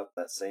kept up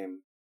that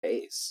same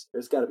pace,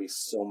 there's got to be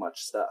so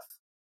much stuff.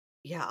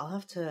 yeah, I'll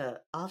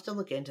have to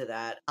look into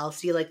that. I'll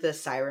see like the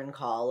siren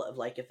call of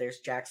like if there's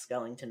Jack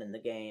Skellington in the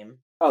game.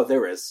 Oh,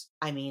 there is.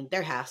 I mean,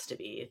 there has to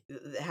be.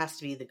 It has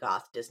to be the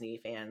goth Disney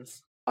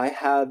fans. I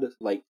had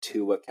like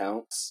 2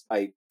 accounts.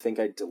 I think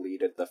I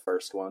deleted the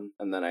first one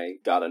and then I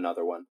got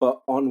another one.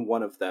 But on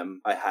one of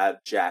them, I had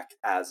Jack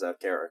as a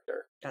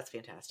character. That's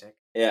fantastic.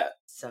 Yeah.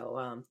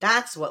 So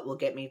that's what will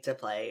get me to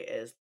play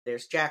is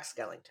there's Jack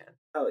Skellington.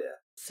 Oh yeah.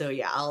 So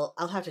yeah, I'll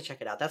have to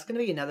check it out. That's going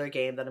to be another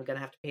game that I'm going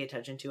to have to pay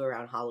attention to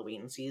around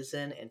Halloween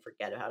season and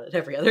forget about it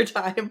every other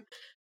time.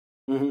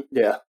 Mm-hmm.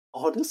 Yeah.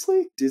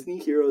 Honestly, Disney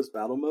Heroes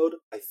Battle Mode,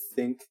 I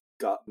think,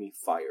 got me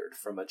fired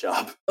from a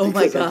job. Oh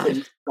my god! I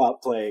couldn't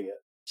stop playing it.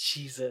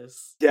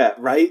 Jesus. Yeah.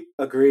 Right.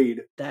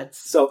 Agreed. That's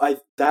so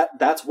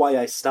that's why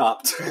I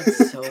stopped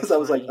because so I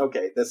was like,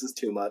 okay, this is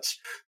too much.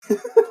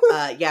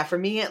 Yeah, for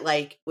me,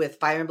 like with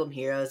Fire Emblem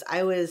Heroes,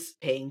 I was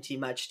paying too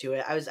much to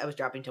it. I was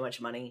dropping too much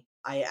money.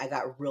 I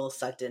got real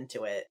sucked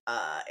into it.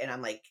 And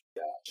I'm like,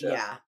 gotcha.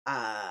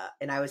 yeah.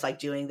 And I was like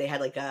they had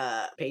like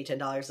pay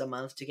 $10 a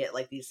month to get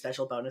like these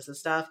special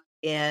bonuses stuff.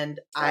 And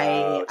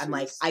I'm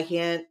like, I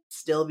can't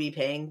still be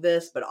paying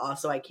this, but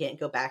also I can't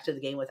go back to the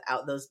game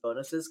without those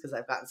bonuses because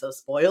I've gotten so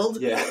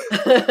spoiled. Yeah.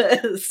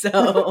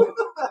 So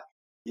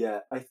yeah,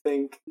 I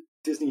think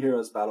Disney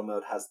Heroes Battle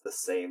Mode has the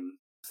same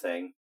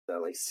thing, the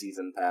like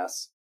season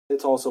pass.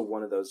 It's also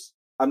one of those.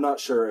 I'm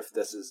not sure if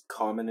this is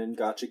common in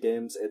gacha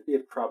games.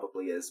 It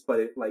probably is, but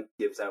it like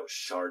gives out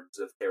shards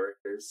of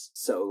characters.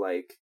 So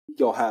like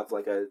you'll have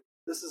like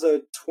this is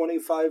a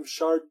 25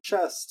 shard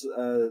chest.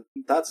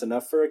 That's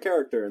enough for a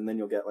character, and then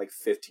you'll get like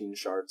 15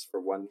 shards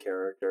for one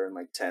character and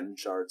like 10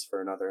 shards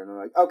for another, and I'm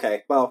like,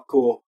 okay, well,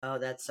 cool. Oh,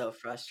 that's so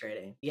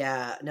frustrating.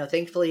 Yeah, no,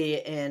 thankfully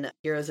in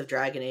Heroes of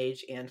Dragon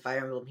Age and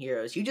Fire Emblem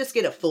Heroes, you just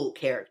get a full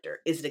character.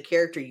 Is it a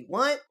character you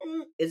want?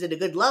 Is it a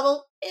good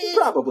level?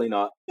 Probably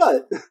not,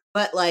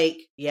 but like,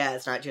 yeah,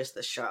 it's not just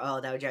the shard.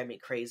 Oh, that would drive me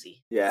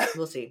crazy. Yeah.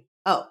 We'll see.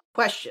 Oh,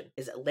 question.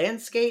 Is it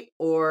landscape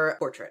or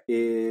portrait?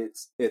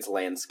 It's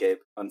landscape,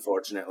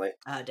 unfortunately.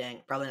 Ah,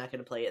 dang. Probably not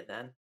going to play it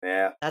then.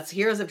 Yeah. That's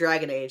Heroes of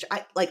Dragon Age.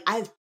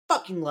 I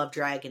fucking love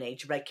Dragon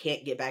Age, but I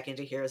can't get back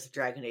into Heroes of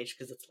Dragon Age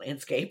because it's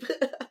landscape.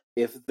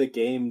 If the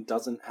game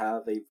doesn't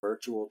have a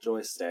virtual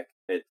joystick,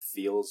 it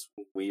feels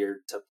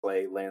weird to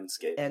play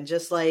landscape. And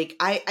just like,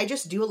 I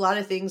just do a lot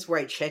of things where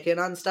I check in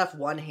on stuff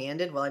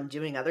one-handed while I'm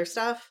doing other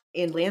stuff.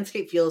 And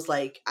landscape feels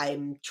like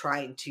I'm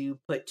trying to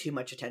put too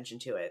much attention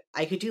to it.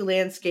 I could do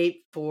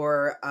landscape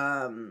for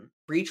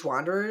Breach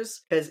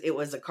Wanderers because it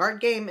was a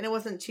card game and it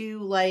wasn't too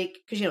like,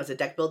 because it's a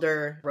deck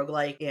builder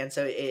roguelike, and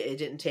so it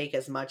didn't take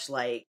as much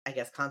like, I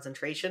guess,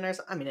 concentration or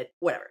something. I mean,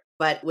 whatever.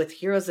 But with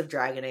Heroes of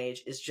Dragon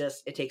Age,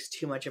 it takes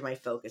too much of my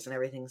focus and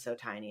everything's so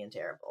tiny and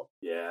terrible.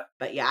 Yeah.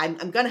 But yeah,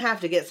 I'm going to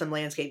have to get some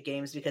landscape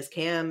games because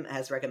Cam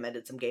has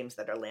recommended some games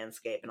that are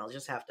landscape and I'll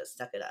just have to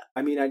suck it up.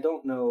 I mean, I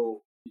don't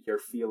know your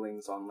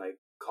feelings on like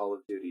Call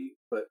of Duty,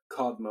 but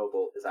COD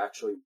Mobile is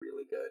actually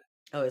really good.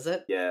 Oh, is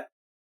it? Yeah.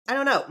 I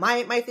don't know.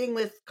 My thing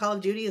with Call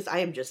of Duty is I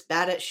am just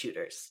bad at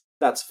shooters.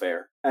 That's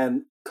fair.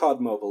 And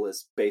COD Mobile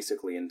is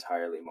basically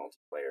entirely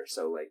multiplayer,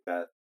 so like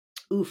that.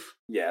 Oof.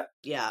 Yeah.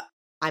 Yeah.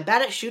 I'm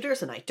bad at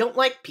shooters and I don't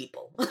like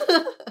people.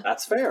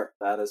 That's fair.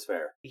 That is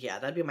fair. Yeah,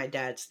 that'd be my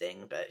dad's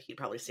thing, but he'd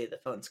probably say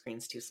the phone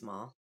screen's too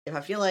small. If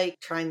I feel like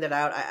trying that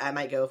out, I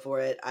might go for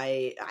it.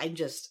 I'm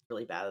just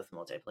really bad with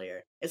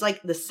multiplayer. It's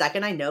like the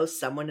second I know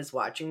someone is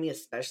watching me,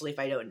 especially if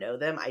I don't know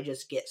them, I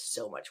just get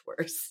so much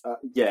worse.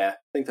 Yeah, I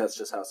think that's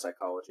just how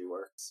psychology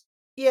works.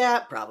 Yeah,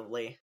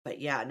 probably. But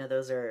yeah, no,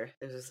 those are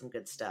some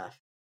good stuff.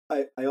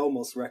 I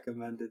almost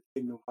recommended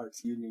Kingdom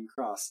Hearts Union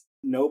Cross.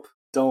 Nope,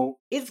 don't.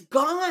 It's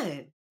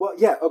gone! Well,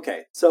 yeah,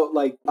 okay. So,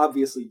 like,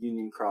 obviously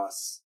Union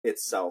Cross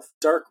itself,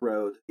 Dark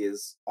Road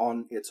is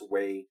on its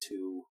way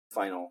to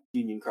final.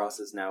 Union Cross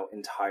is now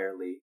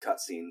entirely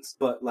cutscenes.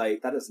 But,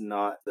 like, that is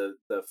not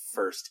the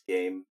first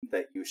game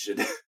that you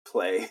should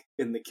play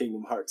in the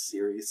Kingdom Hearts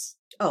series.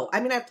 Oh, I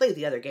mean, I played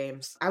the other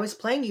games. I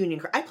played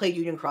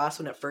Union Cross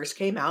when it first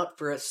came out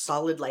for a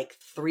solid,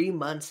 3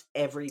 months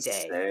every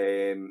day.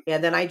 Same.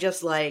 And then I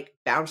just,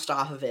 bounced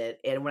off of it.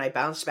 And when I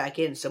bounced back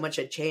in, so much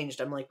had changed.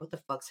 I'm like, what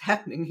the fuck's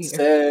happening here?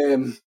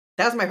 Same.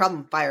 That was my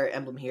problem with Fire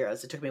Emblem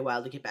Heroes. It took me a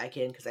while to get back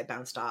in because I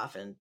bounced off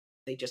and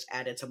they just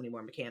added so many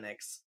more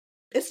mechanics.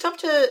 It's tough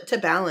to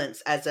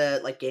balance as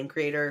a game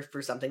creator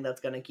for something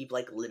that's going to keep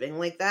living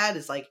like that.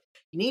 It's you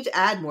need to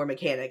add more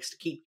mechanics to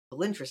keep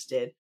people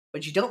interested,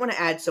 but you don't want to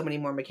add so many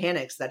more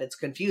mechanics that it's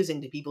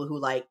confusing to people who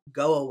like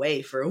go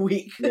away for a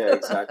week. Yeah,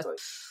 exactly.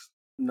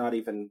 Not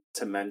even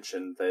to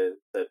mention the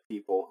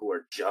people who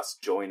are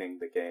just joining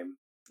the game.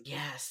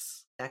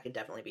 Yes, that could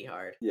definitely be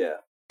hard. Yeah.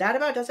 That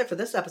about does it for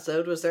this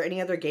episode. Was there any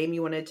other game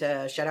you wanted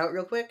to shout out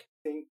real quick?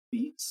 I think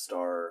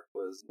BeatStar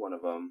was one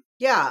of them.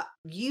 Yeah,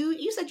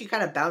 you said you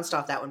kind of bounced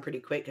off that one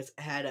pretty quick because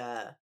it had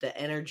the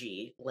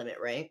energy limit,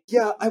 right?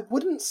 Yeah, I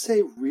wouldn't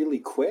say really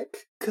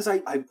quick, because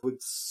I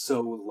would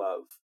so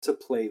love to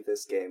play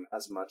this game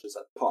as much as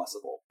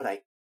possible, but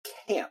I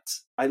can't.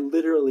 I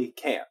literally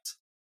can't.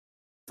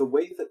 The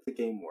way that the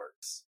game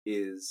works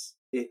is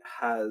it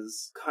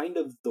has kind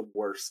of the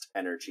worst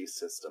energy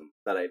system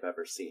that I've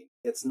ever seen.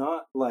 It's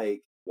not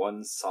like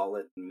one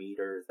solid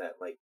meter that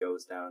like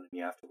goes down and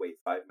you have to wait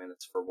 5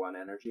 minutes for one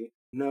energy.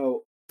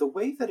 No, the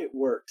way that it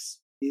works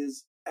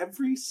is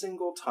every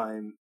single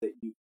time that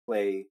you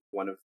play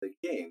one of the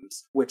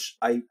games, which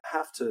I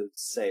have to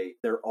say,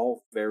 they're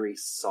all very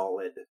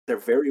solid. They're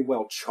very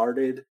well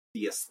charted.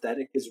 The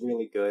aesthetic is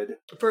really good.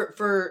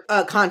 For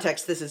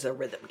context, this is a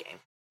rhythm game.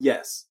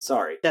 Yes,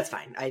 sorry. That's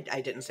fine.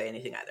 I didn't say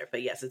anything either,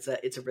 but yes, it's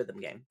a rhythm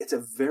game. It's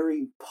a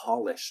very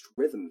polished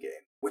rhythm game,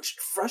 which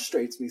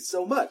frustrates me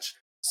so much.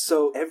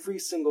 So every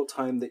single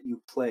time that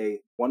you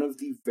play one of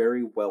the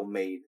very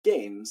well-made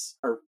games,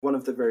 or one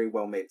of the very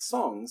well-made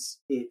songs,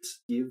 it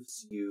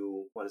gives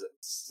you, what is it,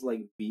 it's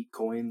like beat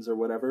coins or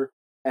whatever,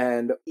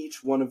 and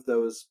each one of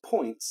those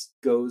points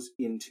goes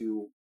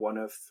into one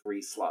of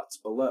 3 slots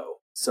below.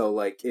 So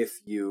like if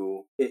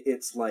you,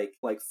 it's like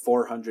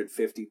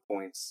 450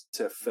 points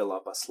to fill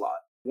up a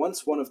slot.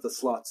 Once one of the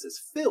slots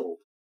is filled,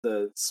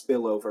 the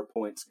spillover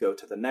points go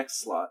to the next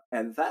slot,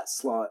 and that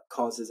slot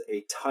causes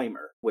a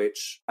timer,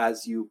 which,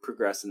 as you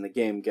progress in the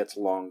game, gets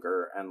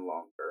longer and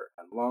longer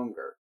and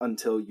longer,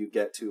 until you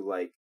get to,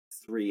 like,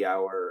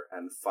 3-hour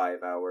and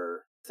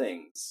 5-hour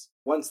things.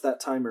 Once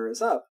that timer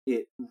is up,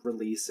 it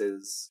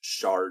releases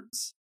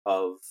shards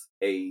of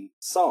a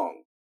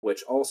song,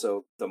 which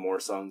also, the more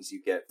songs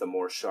you get, the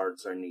more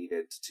shards are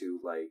needed to,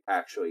 like,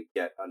 actually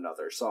get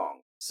another song.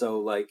 So,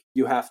 like,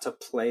 you have to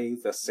play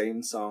the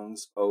same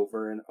songs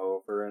over and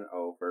over and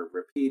over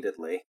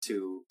repeatedly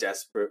to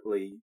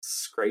desperately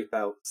scrape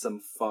out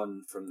some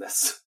fun from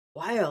this.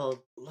 Wild,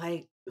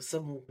 like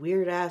some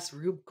weird-ass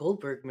Rube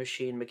Goldberg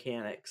machine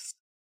mechanics.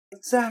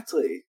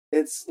 Exactly.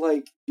 It's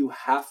like you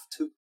have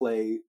to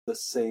play the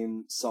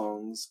same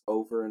songs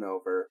over and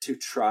over to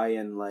try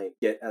and like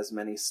get as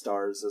many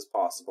stars as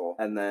possible.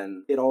 And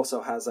then it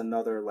also has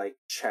another like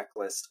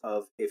checklist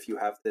of if you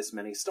have this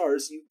many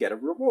stars, you get a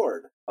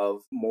reward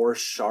of more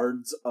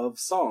shards of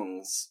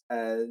songs.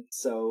 And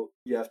so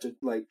you have to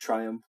like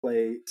try and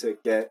play to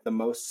get the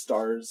most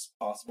stars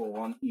possible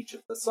on each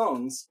of the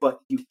songs,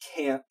 but you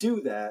can't do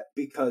that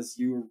because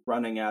you're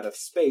running out of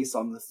space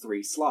on the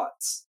 3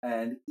 slots.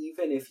 And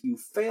even if you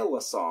fail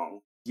a song,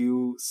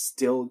 you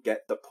still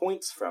get the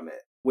points from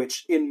it,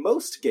 which in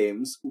most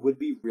games would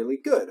be really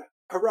good.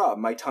 Hurrah,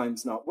 my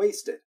time's not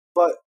wasted.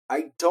 But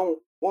I don't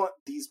want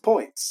these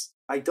points.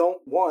 I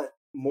don't want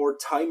more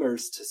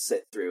timers to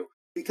sit through,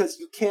 because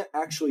you can't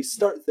actually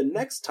start the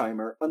next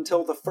timer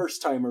until the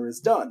first timer is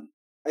done.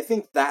 I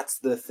think that's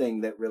the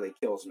thing that really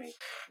kills me.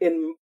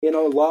 In a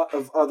lot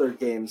of other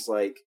games,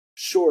 like,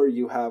 sure,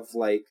 you have,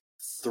 like,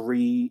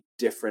 3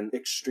 different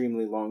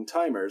extremely long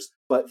timers,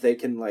 but they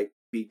can, like,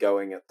 be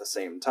going at the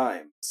same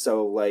time.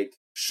 So, like,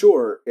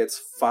 sure, it's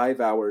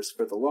 5 hours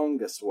for the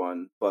longest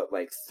one, but,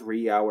 like,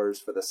 3 hours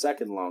for the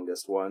second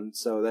longest one,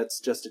 so that's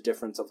just a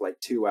difference of,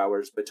 like, 2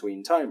 hours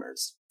between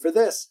timers. For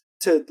this,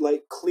 to,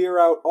 like, clear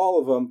out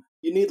all of them,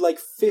 you need, like,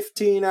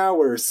 15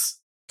 hours.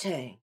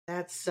 Dang,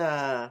 that's,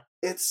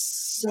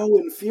 It's so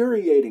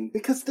infuriating,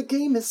 because the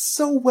game is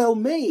so well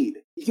made.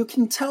 You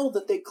can tell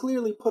that they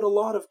clearly put a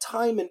lot of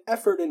time and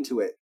effort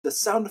into it. The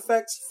sound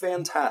effects,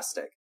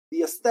 fantastic.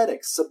 The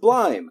aesthetics,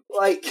 sublime.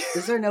 Like,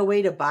 is there no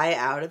way to buy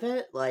out of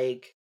it?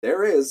 Like,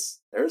 there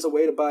is. There's a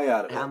way to buy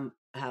out of it.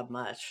 How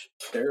much?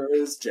 There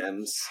is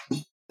gems.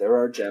 There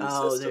are gem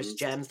systems. There's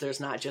gems.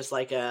 There's not just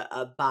like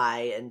a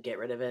buy and get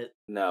rid of it.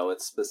 No,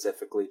 it's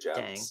specifically gems.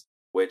 Dang.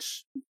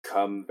 Which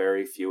come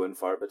very few and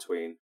far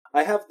between.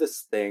 I have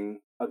this thing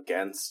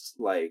against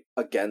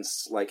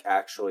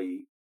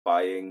actually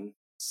buying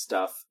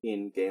stuff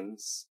in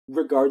games,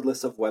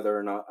 regardless of whether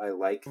or not I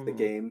like the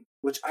game,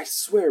 which I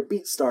swear,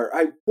 BeatStar,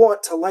 I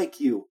want to like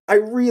you. I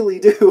really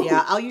do.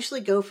 Yeah, I'll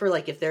usually go for,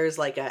 like, if there's,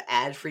 like, a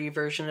ad-free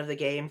version of the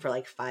game for,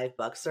 like,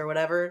 $5 or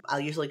whatever, I'll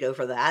usually go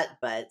for that,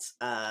 but,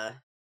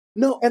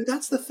 No, and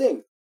that's the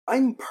thing.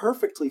 I'm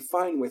perfectly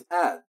fine with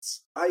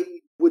ads.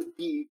 I would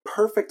be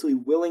perfectly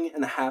willing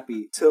and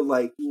happy to,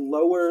 like,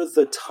 lower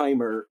the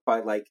timer by,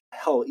 like,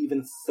 hell,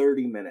 even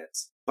 30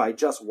 minutes by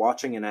just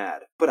watching an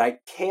ad. But I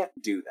can't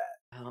do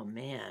that. Oh,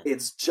 man.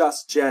 It's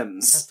just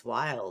gems. That's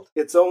wild.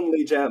 It's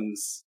only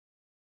gems.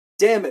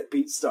 Damn it,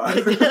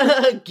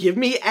 BeatStar. Give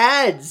me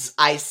ads,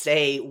 I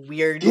say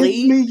weirdly.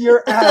 Give me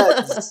your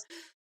ads.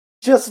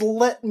 Just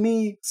let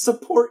me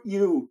support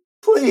you,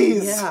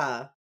 please.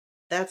 Yeah,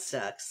 that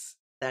sucks.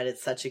 That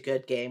it's such a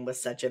good game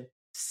was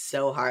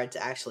so hard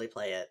to actually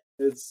play it.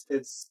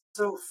 It's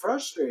so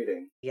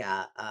frustrating.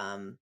 Yeah,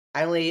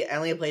 I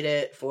only played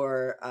it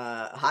for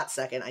a hot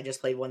second. I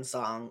just played one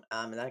song,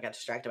 and then I got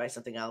distracted by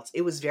something else.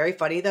 It was very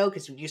funny though,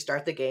 because when you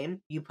start the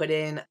game, you put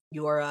in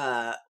your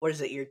what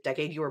is it, your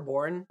decade you were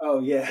born, Oh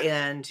yeah,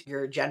 and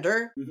your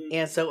gender, Mhm.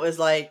 and so it was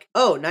like,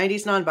 oh,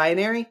 90s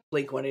non-binary,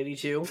 Blink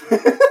 182.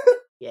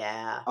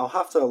 Yeah. I'll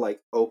have to like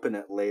open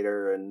it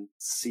later and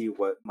see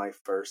what my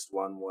first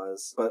one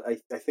was. But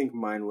I think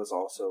mine was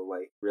also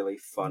like really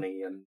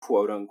funny and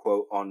quote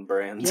unquote on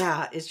brand.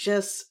 Yeah, it's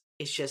just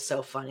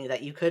so funny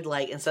that you could,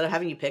 like, instead of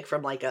having you pick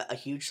from like a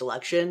huge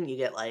selection, you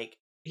get like,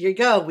 here you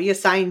go, we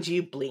assigned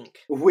you Blink.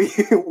 We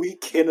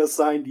can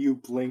assign you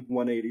Blink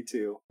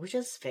 182. Which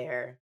is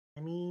fair.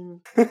 I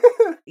mean,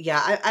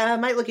 yeah, I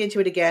might look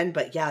into it again,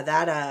 but yeah,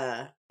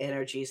 that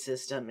energy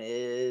system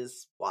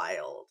is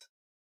wild.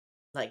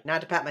 Like,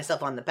 not to pat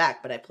myself on the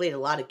back, but I played a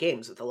lot of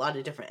games with a lot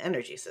of different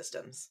energy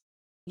systems.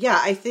 Yeah,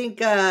 I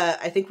think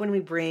when we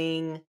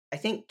bring, I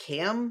think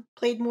Cam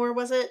played more,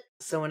 was it?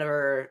 So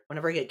whenever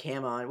I get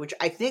Cam on, which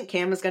I think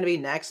Cam is going to be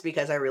next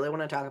because I really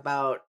want to talk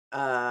about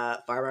Fire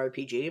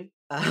RPG.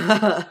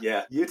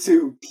 Yeah, you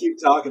two keep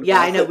talking. Yeah,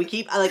 about I know.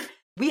 it.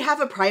 We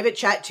have a private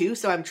chat too,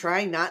 so I'm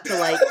trying not to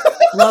like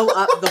blow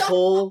up the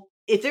whole.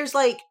 If there's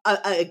like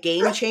a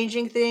game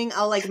changing thing,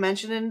 I'll like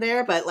mention in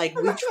there. But like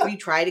we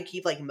try to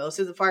keep like most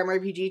of the Farm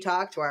RPG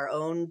talk to our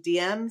own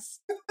DMs.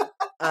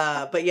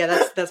 But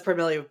yeah, that's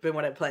primarily been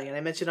what I'm playing, and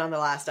I mentioned on the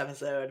last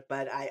episode.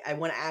 But I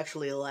want to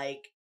actually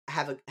like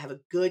have a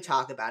good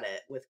talk about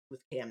it with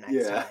Cam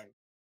next time.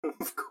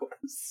 Of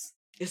course.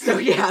 So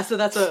yeah, so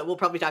that's what we'll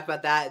probably talk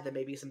about that, and then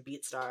maybe some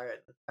Beatstar,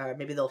 or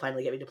maybe they'll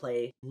finally get me to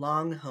play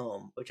Long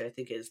Home, which I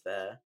think is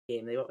the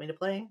game they want me to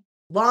play.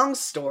 Long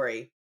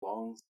Story.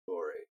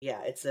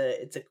 Yeah, it's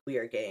a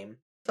queer game.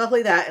 So I'll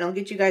play that, and I'll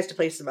get you guys to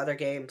play some other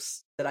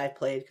games that I've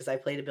played, because I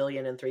played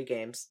 1,000,000,003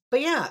 games.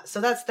 But yeah, so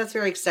that's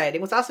very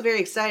exciting. What's also very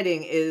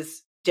exciting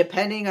is,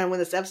 depending on when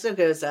this episode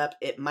goes up,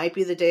 it might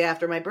be the day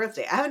after my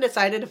birthday. I haven't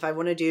decided if I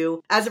want to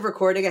do, as of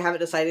recording, I haven't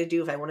decided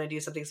if I want to do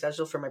something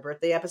special for my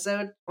birthday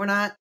episode or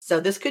not. So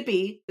this could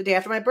be the day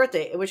after my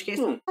birthday, in which case,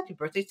 happy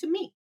birthday to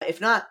me.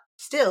 If not,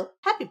 still,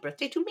 happy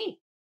birthday to me.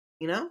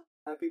 You know?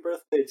 Happy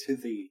birthday to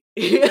thee.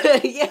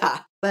 Yeah.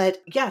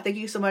 But yeah, thank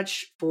you so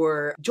much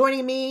for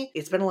joining me.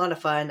 It's been a lot of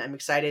fun. I'm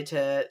excited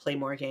to play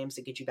more games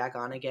and get you back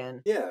on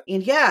again. Yeah.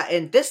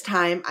 And this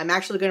time I'm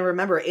actually going to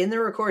remember in the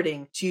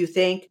recording to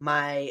thank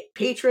my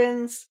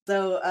patrons.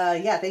 So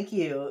yeah, thank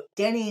you.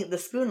 Danny the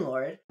Spoon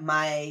Lord,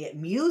 my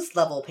Muse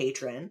level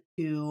patron,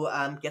 who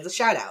gets a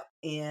shout out.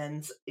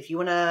 And if you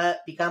want to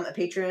become a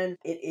patron,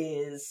 it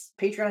is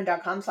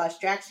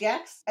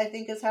patreon.com/jaxyax, I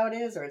think is how it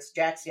is, or it's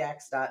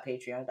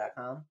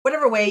jaxyax.patreon.com.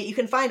 Whatever way, you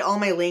can find all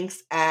my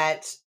links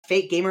at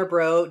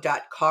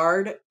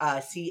fakegamerbro.card,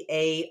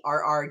 CARRD.co.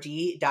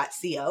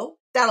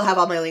 That'll have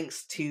all my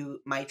links to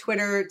my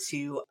Twitter,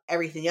 to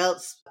everything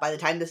else. By the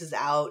time this is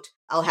out,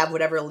 I'll have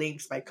whatever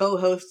links my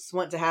co-hosts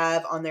want to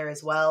have on there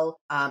as well.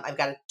 I've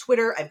got a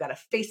Twitter, I've got a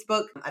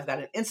Facebook, I've got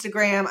an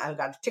Instagram, I've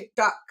got a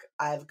TikTok,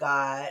 I've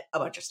got a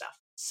bunch of stuff.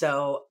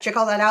 So check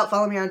all that out.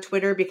 Follow me on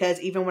Twitter, because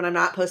even when I'm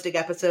not posting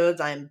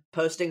episodes, I'm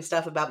posting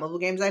stuff about mobile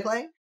games I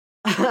play.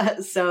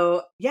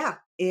 So yeah,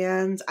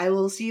 and I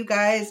will see you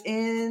guys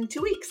in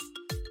 2 weeks.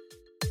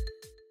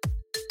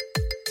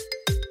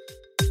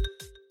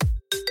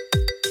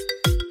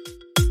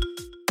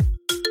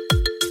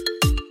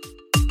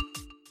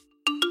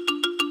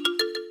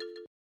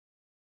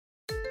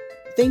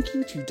 Thank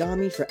you to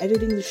Dami for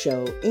editing the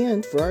show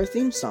and for our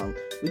theme song,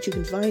 which you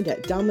can find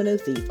at Domino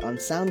Thief on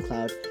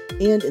SoundCloud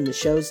and in the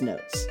show's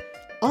notes.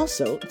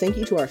 Also, thank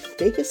you to our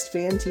fakest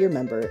fan tier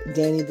member,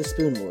 Danny the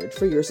Spoon Lord,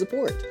 for your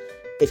support.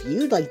 If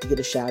you'd like to get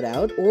a shout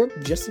out or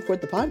just support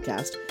the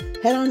podcast,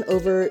 head on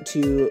over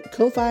to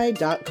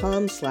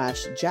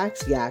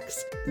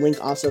ko-fi.com/jaxyax,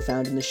 link also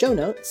found in the show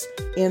notes,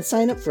 and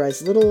sign up for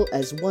as little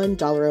as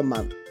 $1 a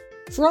month.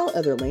 For all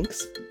other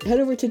links, head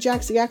over to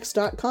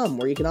jaxyax.com,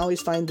 where you can always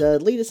find the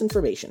latest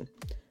information.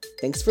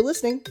 Thanks for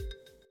listening.